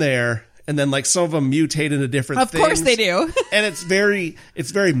get in there, and then some of them mutate into different things. Of course they do. And it's very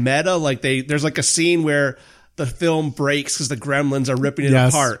meta. There's a scene where the film breaks because the Gremlins are ripping it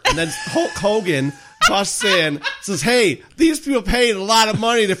apart, and then Hulk Hogan busts in, says, "Hey, these people paid a lot of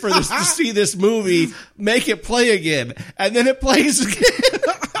money to see this movie. Make it play again," and then it plays again.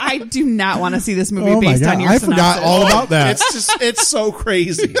 I do not want to see this movie based on your synopsis. I forgot all about that. It's so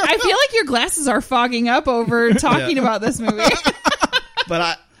crazy. I feel like your glasses are fogging up over talking about this movie.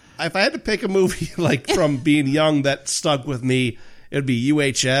 But if I had to pick a movie from being young that stuck with me, it would be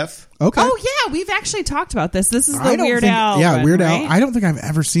UHF. Okay. Oh yeah, we've actually talked about this. This is the Weird Al. Yeah, one, Weird right? Al. I don't think I've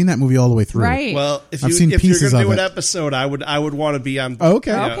ever seen that movie all the way through. Right. Well, if you're pieces going to of do an it. episode, I would want to be on.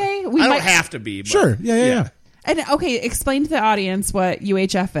 Okay. Okay. I don't have to be. But, sure. Yeah. And explain to the audience what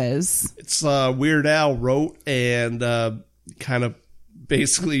UHF is. It's Weird Al wrote and kind of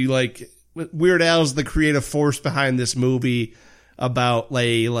basically Weird Al is the creative force behind this movie about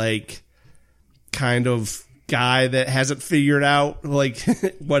kind of guy that hasn't figured out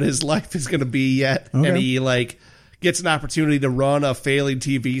what his life is going to be yet, and he gets an opportunity to run a failing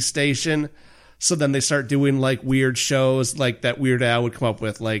TV station. So then they start doing weird shows that Weird Al would come up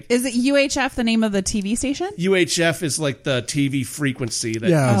with. Is it UHF the name of the TV station? UHF is the TV frequency that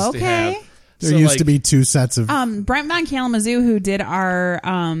used to have. There used to be two sets of... Brent Von Kalamazoo, who did our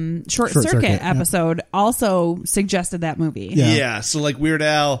Short Circuit episode, also suggested that movie. Yeah, so Weird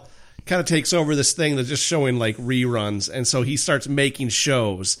Al kind of takes over this thing that's just showing reruns, and so he starts making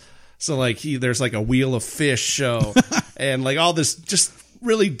shows. So there's a Wheel of Fish show and all this just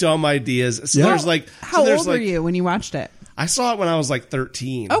really dumb ideas. So there's how old were you when you watched it? I saw it when I was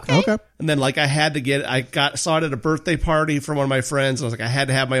 13. Okay. And then I had to saw it at a birthday party from one of my friends. I was I had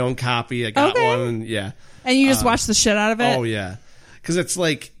to have my own copy. I got one. And, And you just watched the shit out of it? Oh yeah. Cause it's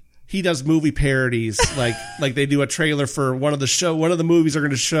he does movie parodies, like they do a trailer for one of the movies they're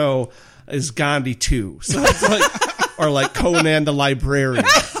going to show is Gandhi 2. So it's like, or like Conan the Librarian.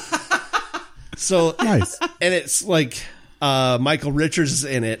 So nice. And it's like Michael Richards is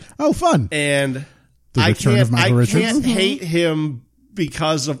in it. Oh, fun. And The return of Michael Richards? can't hate him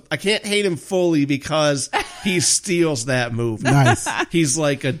I can't hate him fully because he steals that movie. Nice. He's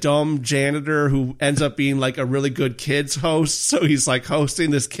like a dumb janitor who ends up being like a really good kids host. So he's like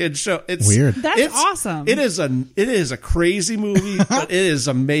hosting this kids show. It's weird. That's awesome. It is a crazy movie, but it is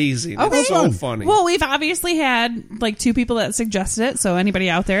amazing. It's so funny. Well, we've obviously had like 2 people that suggested it. So anybody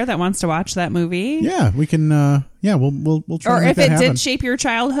out there that wants to watch that movie, yeah, we can. We'll try. Or to make if that it happen. did shape your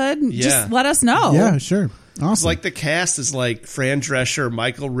childhood, just let us know. Yeah, sure. Awesome. It's like the cast is like Fran Drescher,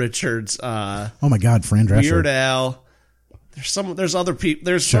 Michael Richards. Oh my God, Fran Drescher. Weird Al. There's other people.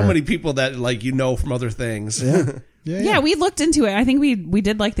 There's so many people that like from other things. Yeah. We looked into it. I think we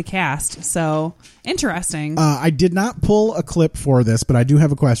did like the cast. So interesting. I did not pull a clip for this, but I do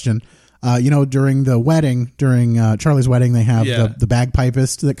have a question. During the wedding, during Charlie's wedding, they have the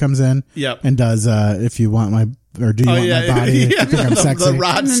bagpipist that comes in and does "If You Want My" or "Do You Want My Body?" If you think I'm sexy. The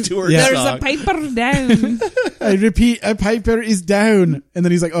Rod Stewart There's song. a piper down. I repeat, a piper is down, and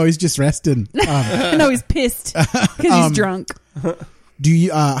then he's like, "Oh, he's just resting." No, he's pissed because he's drunk. Do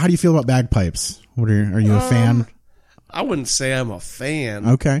you? How do you feel about bagpipes? Are you a fan? I wouldn't say I'm a fan.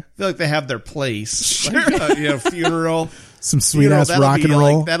 Okay, I feel like they have their place. Like, funeral. Some sweet ass rock and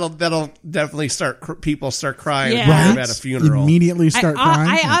roll. Like, that'll definitely people start crying Yeah. at a funeral. Immediately start crying.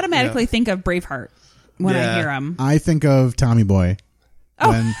 I automatically think of Braveheart when I hear him. I think of Tommy Boy.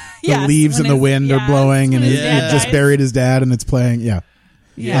 When yes, the leaves when in the wind are blowing and his he dad just dies. buried his dad and it's playing.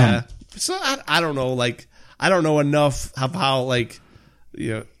 Yeah. So I don't know. Like I don't know enough of how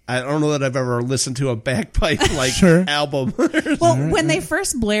I don't know that I've ever listened to a bagpipe album. Well, when they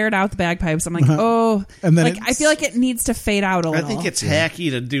first blared out the bagpipes, I'm like, and then I feel like it needs to fade out a little. I think it's hacky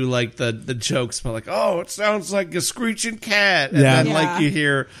to do like the jokes, but like, it sounds like a screeching cat, and then you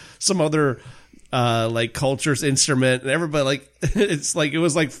hear some other like culture's instrument, and everybody it's like it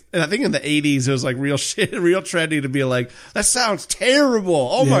was like, and I think in the 80s it was like real trendy to be like, that sounds terrible.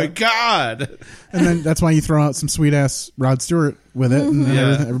 Oh my God. And then that's why you throw out some sweet ass Rod Stewart with it, and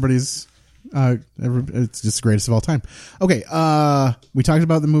everybody's it's just the greatest of all time. Okay, we talked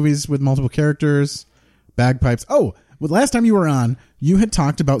about the movies with multiple characters, bagpipes. Last time you were on, you had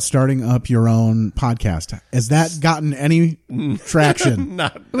talked about starting up your own podcast. Has that gotten any traction?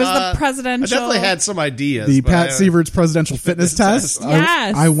 Not, it was the presidential. I definitely had some ideas. The Pat Sievert's presidential fitness test.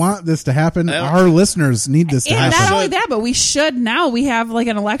 Yes. I want this to happen. Our listeners need this to happen. And not only that, but we should now. We have like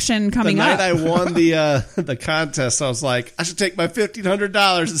an election coming up. up. The night I won the contest, I was like, I should take my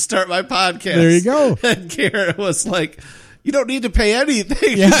 $1,500 and start my podcast. There you go. And Garrett was like, you don't need to pay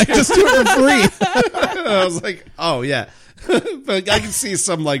anything. Yeah, just do it for free. And I was like, oh, yeah. But I can see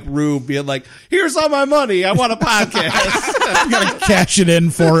some like Rube being like, here's all my money. I want a podcast. You got to cash it in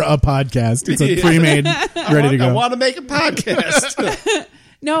for a podcast. It's a pre-made, ready to go. I want to make a podcast.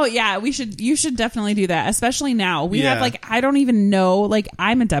 No, yeah, you should definitely do that, especially now. We have I don't even know,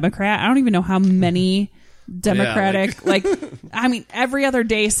 I'm a Democrat. I don't even know how many Democratic, I mean, every other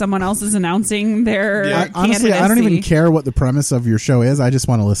day someone else is announcing their candidacy. Honestly, I don't even care what the premise of your show is. I just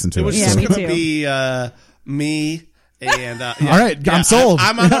want to listen to it. It was just going to be me and... All right, I'm sold.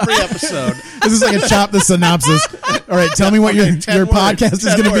 I'm on every episode. This is like a chop the synopsis. All right, tell me what your podcast is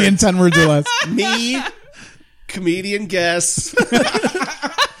going to be in 10 words or less. Me, comedian guests.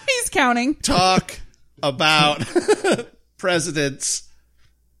 He's counting. Talk about presidents.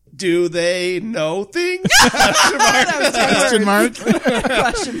 Do they know things? Question mark.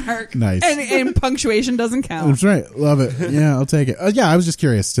 Question mark. Nice. And punctuation doesn't count. That's right. Love it. Yeah, I'll take it. I was just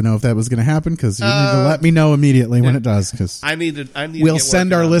curious to know if that was going to happen because you need to let me know immediately when it does. Because I need to we'll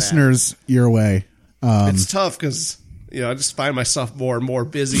send our listeners your way. It's tough because I just find myself more and more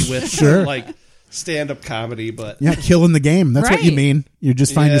busy with stand-up comedy. But killing the game. That's what you mean. You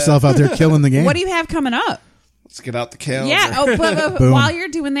just find yourself out there killing the game. What do you have coming up? Let's get out the calendar. Yeah. But while you're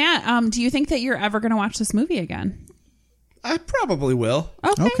doing that, do you think that you're ever going to watch this movie again? I probably will.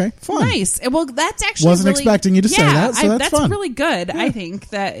 Okay. Fun. Nice. Well, that's actually wasn't expecting you to say that. So that's fun. Really good. Yeah. I think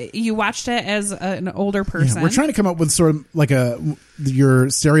that you watched it as an older person. Yeah, we're trying to come up with sort of like your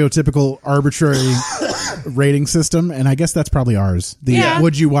stereotypical arbitrary rating system, and I guess that's probably ours.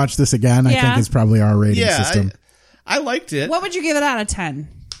 Would you watch this again? I think is probably our rating system. I liked it. What would you give it out of 10?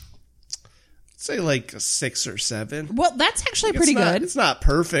 Say like a 6 or 7. Well, that's actually pretty good. It's not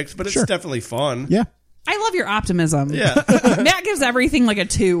perfect, but it's definitely fun. Yeah. I love your optimism. Yeah. Matt gives everything like a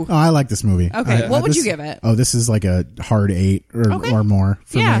 2. Oh, I like this movie. Okay. What would you give it? Oh, this is like a hard 8 or more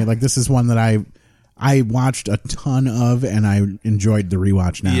for me. Like, this is one that I watched a ton of, and I enjoyed the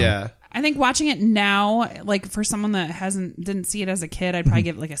rewatch now. Yeah. I think watching it now, like for someone that didn't see it as a kid, I'd probably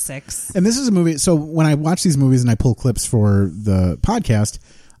give it like a 6. And this is a movie. So when I watch these movies and I pull clips for the podcast,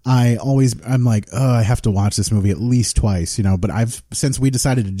 I'm like, oh, I have to watch this movie at least twice, but since we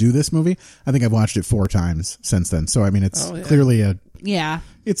decided to do this movie, I think I've watched it 4 times since then. So, I mean, it's clearly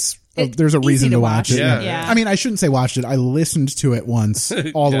there's a reason to watch it. Yeah. I mean, I shouldn't say watched it. I listened to it once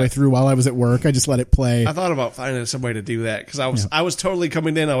all the way through while I was at work. I just let it play. I thought about finding some way to do that because I was totally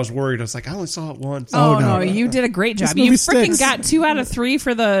coming in. I was worried. I was like, I only saw it once. Oh, no, you did a great job. You freaking got 2 out of 3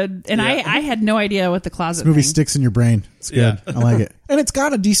 for I had no idea what the closet this movie thing. sticks in your brain. It's good. I like it. And it's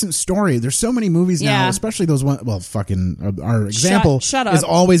got a decent story. There's so many movies now, especially those ones. Well, fucking our example shut up. is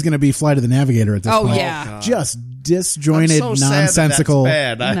always going to be Flight of the Navigator at this point. Oh, yeah. Just disjointed, so nonsensical.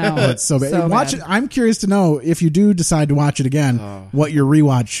 Sad that that's bad. No, It's so bad. so Watch bad. it. I'm curious to know if you do decide to watch it again, what your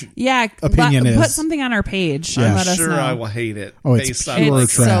rewatch opinion is. Put something on our page. Yeah. And let I'm us sure know. I will hate it. Oh, it's based pure on,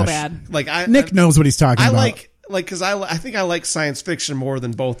 It's trash. so bad. Like Nick knows what he's talking about. Because I think I like science fiction more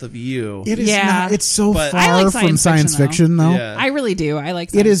than both of you. It is Yeah. not. It's so But- I far like from science science fiction, though. Yeah. I really do. I like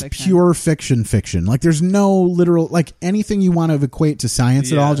It science is fiction. pure fiction. Like, there's no literal, like, anything you want to equate to science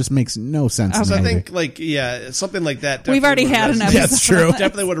at Yeah. all just makes no sense. So in I the think, something like that. We've already definitely had would an resonate- episode. That's true.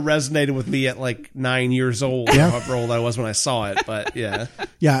 Definitely would have resonated with me at like 9 years old, Yeah. or however old I was when I saw it. But yeah,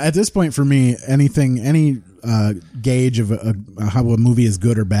 Yeah, at this point for me, any gauge of how a movie is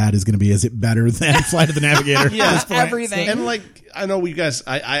good or bad is going to be, is it better than Flight of the Navigator? yeah, Everything. And like, I know you guys,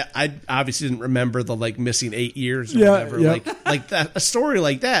 I obviously didn't remember the like missing 8 years or Yeah, whatever. yeah. Like that, a story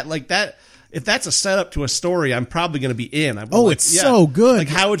like that. If that's a setup to a story, I'm probably going to be in. It's so good. Like,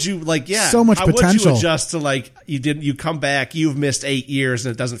 how would you so much how potential. would you adjust to like you come back, you've missed 8 years,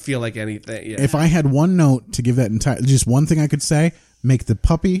 and it doesn't feel like anything. Yeah. If I had one note to give that just one thing I could say, make the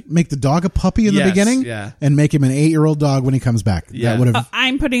dog a puppy in the Yes, beginning, yeah. and make him an 8-year-old dog when he comes back. Yeah. That would have.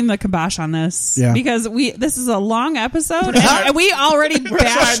 I'm putting the kibosh on this because this is a long episode and we already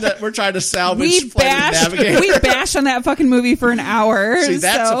bashed. We're trying to salvage. We Flight of the bashed. Navigator. We bashed on that fucking movie for an hour. See,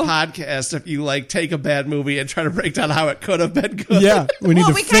 that's so. a podcast. If you like take a bad movie and try to break down how it could have been good. Yeah, we need Well,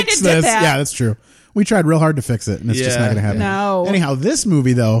 to we kinda fix did this. that. Yeah, that's true. We tried real hard to fix it, and it's just not going to happen. No. Anyhow, this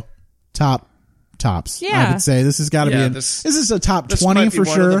movie though, tops. Yeah. I would say this has got to be. This is a top This 20 might be for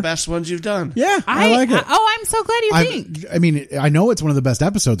one sure. of the best ones you've done. Yeah, I like it. I'm so glad you think. I mean, I know it's one of the best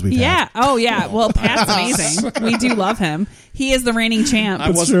episodes we've Yeah. had. Oh, yeah. Well, Pat's amazing. We do love him. He is the reigning champ. I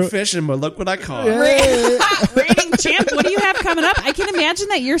wasn't fishing, but look what I caught. Reigning champ. What do you have coming up? I can imagine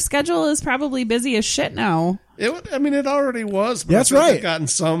that your schedule is probably busy as shit now. It already was. But That's I think right. I've gotten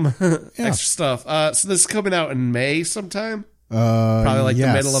some extra stuff. So this is coming out in May sometime. Probably like the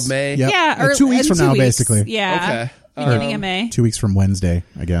middle of May. Yep. Yeah, or 2 weeks in from 2 now, weeks. basically. Yeah. Okay. Beginning of May. 2 weeks from Wednesday,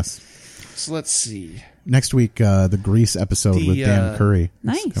 I guess. So let's see. Next week, the Grease episode with Dan Curry.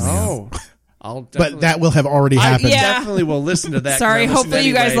 Nice. is coming out. I'll But that will have already happened. I definitely will listen to that. Sorry, 'cause I listened hopefully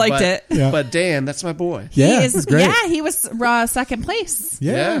you guys anyway, liked it. Yeah. But Dan, that's my boy. Yeah, He is, it's great. Yeah, he was second place.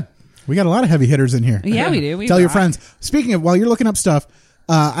 Yeah. We got a lot of heavy hitters in here. Yeah, we do. We Tell your rock. friends. Speaking of, while you're looking up stuff,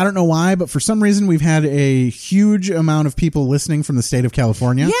 I don't know why, but for some reason we've had a huge amount of people listening from the state of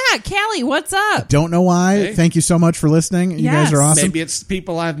California. Yeah, Callie, what's up? Don't know why. Hey. Thank you so much for listening. You guys are awesome. Maybe it's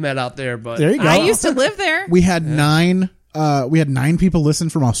people I've met out there, but There you go. I used to live there. We had 9 people listen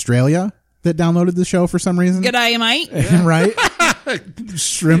from Australia that downloaded the show for some reason. Good eye, mate. Right?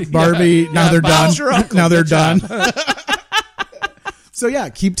 Shrimp Barbie. Now they're Bob's done. your uncle. Now they're Good done. job. So yeah,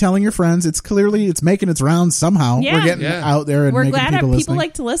 keep telling your friends. It's making its rounds somehow. Yeah. We're getting Yeah. out there and We're making glad people people listening.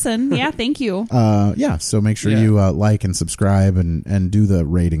 like to listen. Yeah, thank you. Yeah, so make sure Yeah. you like and subscribe and do the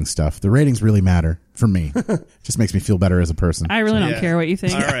rating stuff. The ratings really matter for me. Just makes me feel better as a person. I really don't Yeah. care what you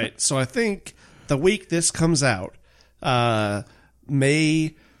think. All right. So I think the week this comes out,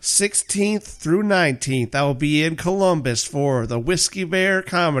 May 16th through 19th, I will be in Columbus for the Whiskey Bear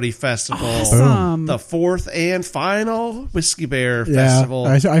Comedy Festival. Awesome. The 4th and final Whiskey Bear Yeah, Festival.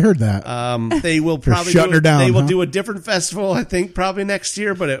 I heard that. They will probably shutting her down, They will huh? do a different festival, I think, probably next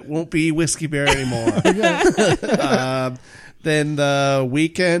year, but it won't be Whiskey Bear anymore. Then the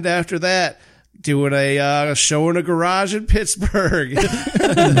weekend after that, doing a show in a garage in Pittsburgh.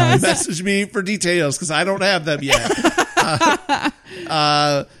 Message me for details because I don't have them yet.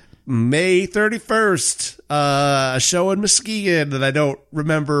 May 31st, a show in Muskegon that I don't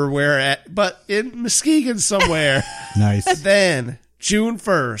remember where at, but in Muskegon somewhere. Nice. Then June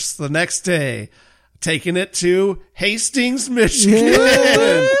 1st, the next day, taking it to Hastings, Michigan,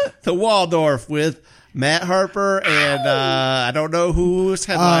 the Waldorf with Matt Harper, and I don't know who's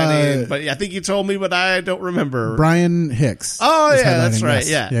headlining, but I think you told me, but I don't remember. Brian Hicks. Oh, is yeah, that's headlining, right.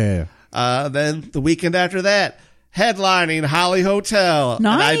 yes. Yeah. Then the weekend after that, headlining Holly Hotel.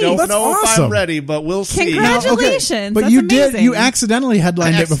 Nice. And I don't That's know awesome. if I'm ready, but we'll see. Congratulations. But That's you amazing. you accidentally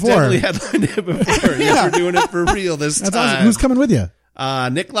headlined it before. I headlined it before. Yeah, we're doing it for real this That's time. awesome. Who's coming with you?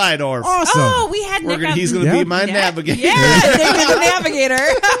 Nick Lydorf. Awesome. Oh, we had Nick on. He's going to be my navigator. Yeah, Nick is the navigator.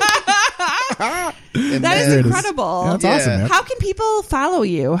 And That is then- incredible. Yeah, that's awesome, man. How can people follow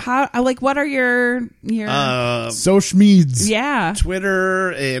you? What are your social meds? Yeah.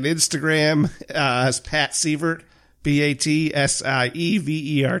 Twitter and Instagram is Pat Sievert,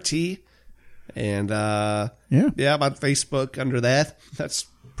 PatSievert. And I'm on Facebook under that. That's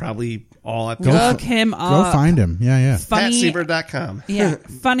probably all I've got. Look him Go up. find him. Yeah. PatSievert.com. Yeah.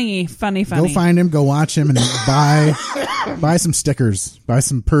 Funny. Go find him. Go watch him and buy some stickers. Buy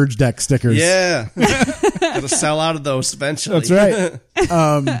some Purge Deck stickers. Yeah. Gotta sell out of those eventually. That's right.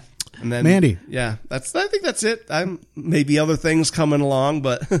 And then, Mandy. Yeah, I think that's it. Maybe other things coming along,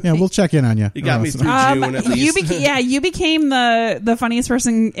 but Yeah, we'll check in on you. you got me through June at least. You became the funniest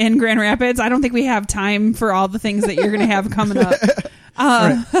person in Grand Rapids. I don't think we have time for all the things that you're going to have coming up.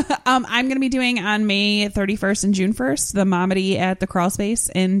 I'm going to be doing on May 31st and June 1st the Momedy at the Crawl Space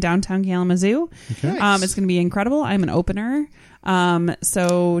in downtown Kalamazoo. Okay. It's going to be incredible. I'm an opener.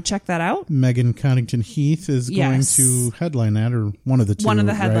 So check that out. Megan Connington Heath is going to headline that, or one of the two. One of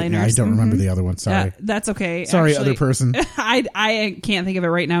the right? headliners. I don't remember the other one. Sorry. That's okay. Sorry, Actually, other person. I can't think of it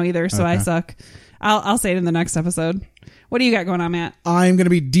right now either, so I Okay. suck. I'll say it in the next episode. What do you got going on, Matt? I'm going to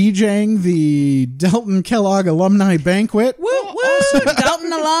be DJing the Delton Kellogg Alumni Banquet. Woo woo!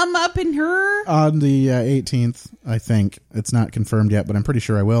 Delton alum up in her. On the 18th, I think. It's not confirmed yet, but I'm pretty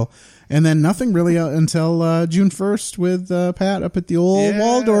sure I will. And then nothing really until June 1st with Pat up at the old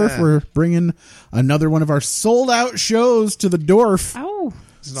Waldorf. We're bringing another one of our sold-out shows to the Dorf. Oh.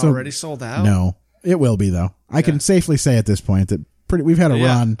 Is it already sold out? No. It will be, though. I can safely say at this point that we've had a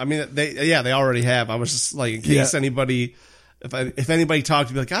run. I mean, they already have. I was just like, in case anybody... If anybody talked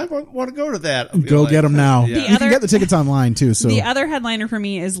to me, like, I want to go to that. Go get them now. Yeah. You can get the tickets online, too. So The other headliner for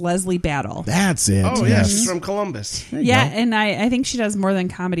me is Leslie Battle. That's it. Oh, yeah, yes. she's from Columbus. Yeah, and I think she does more than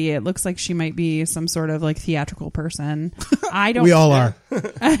comedy. It looks like she might be some sort of like theatrical person. I don't. We all are.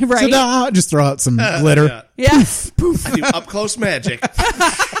 Right? So, just throw out some glitter. Yeah. Poof, poof. I do up close magic.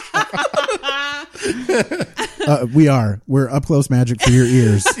 We are. We're up close magic for your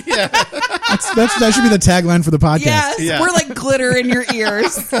ears. Yeah. That should be the tagline for the podcast. Yes, we're like glitter in your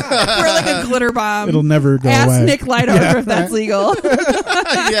ears. We're like a glitter bomb. It'll never go Ask away. Nick Lydorf if that's legal.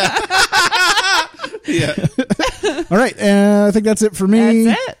 Yeah. All right. I think that's it for me.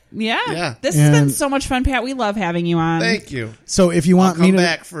 That's it. Yeah. This has been so much fun, Pat. We love having you on. Thank you. So if you want I'll come me to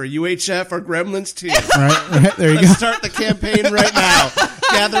back for UHF or Gremlins 2. All right, there you Let's go. start the campaign right now.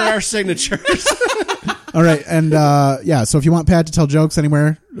 Gather our signatures. All right, and so if you want Pat to tell jokes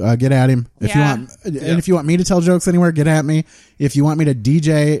anywhere, get at him. If you want, and if you want me to tell jokes anywhere, get at me. If you want me to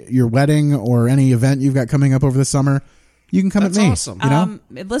DJ your wedding or any event you've got coming up over the summer, you can come That's at me. awesome. You know,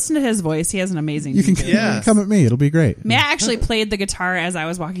 Listen to his voice. He has an amazing. you can DJ. come at me. It'll be great. Matt actually played the guitar as I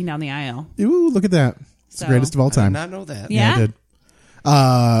was walking down the aisle. Ooh, look at that! It's So- the greatest of all I did time. not know that. Yeah? I did.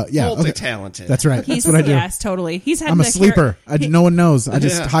 Okay. Multi-talented. That's right. He's That's what I do. yes, totally. He's heading I'm a to sleeper. No one knows. I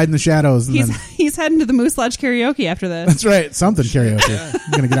just hide in the shadows. And then, He's heading to the Moose Lodge karaoke after this. that's right. Something karaoke.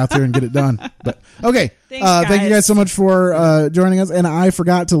 I'm gonna get out there and get it done. But okay. Thanks, Thank you guys. guys so much for joining us. And I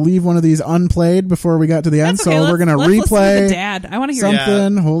forgot to leave one of these unplayed before we got to the end, That's okay. so we're gonna Let's listen to replay the dad. I want to hear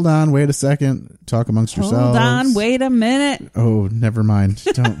something. Hold on. Wait a second. Talk amongst yourselves. Hold on. Wait a minute. Oh, never mind.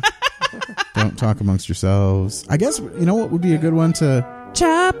 Don't talk amongst yourselves. I guess you know what would be a good one to.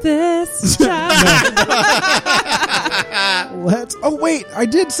 Chop this. Chop. Let's. Oh wait, I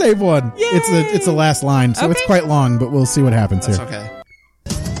did save one. Yay. It's the last line, so it's Okay. quite long, but we'll see what happens That's here. okay.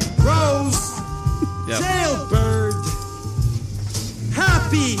 Rose, jailbird,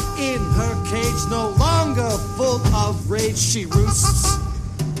 happy in her cage, no longer full of rage, she roosts.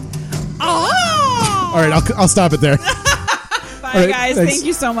 Oh! All right, I'll stop it there. Bye, All right, guys. thanks. Thank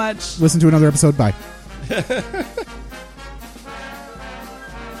you so much. Listen to another episode. Bye.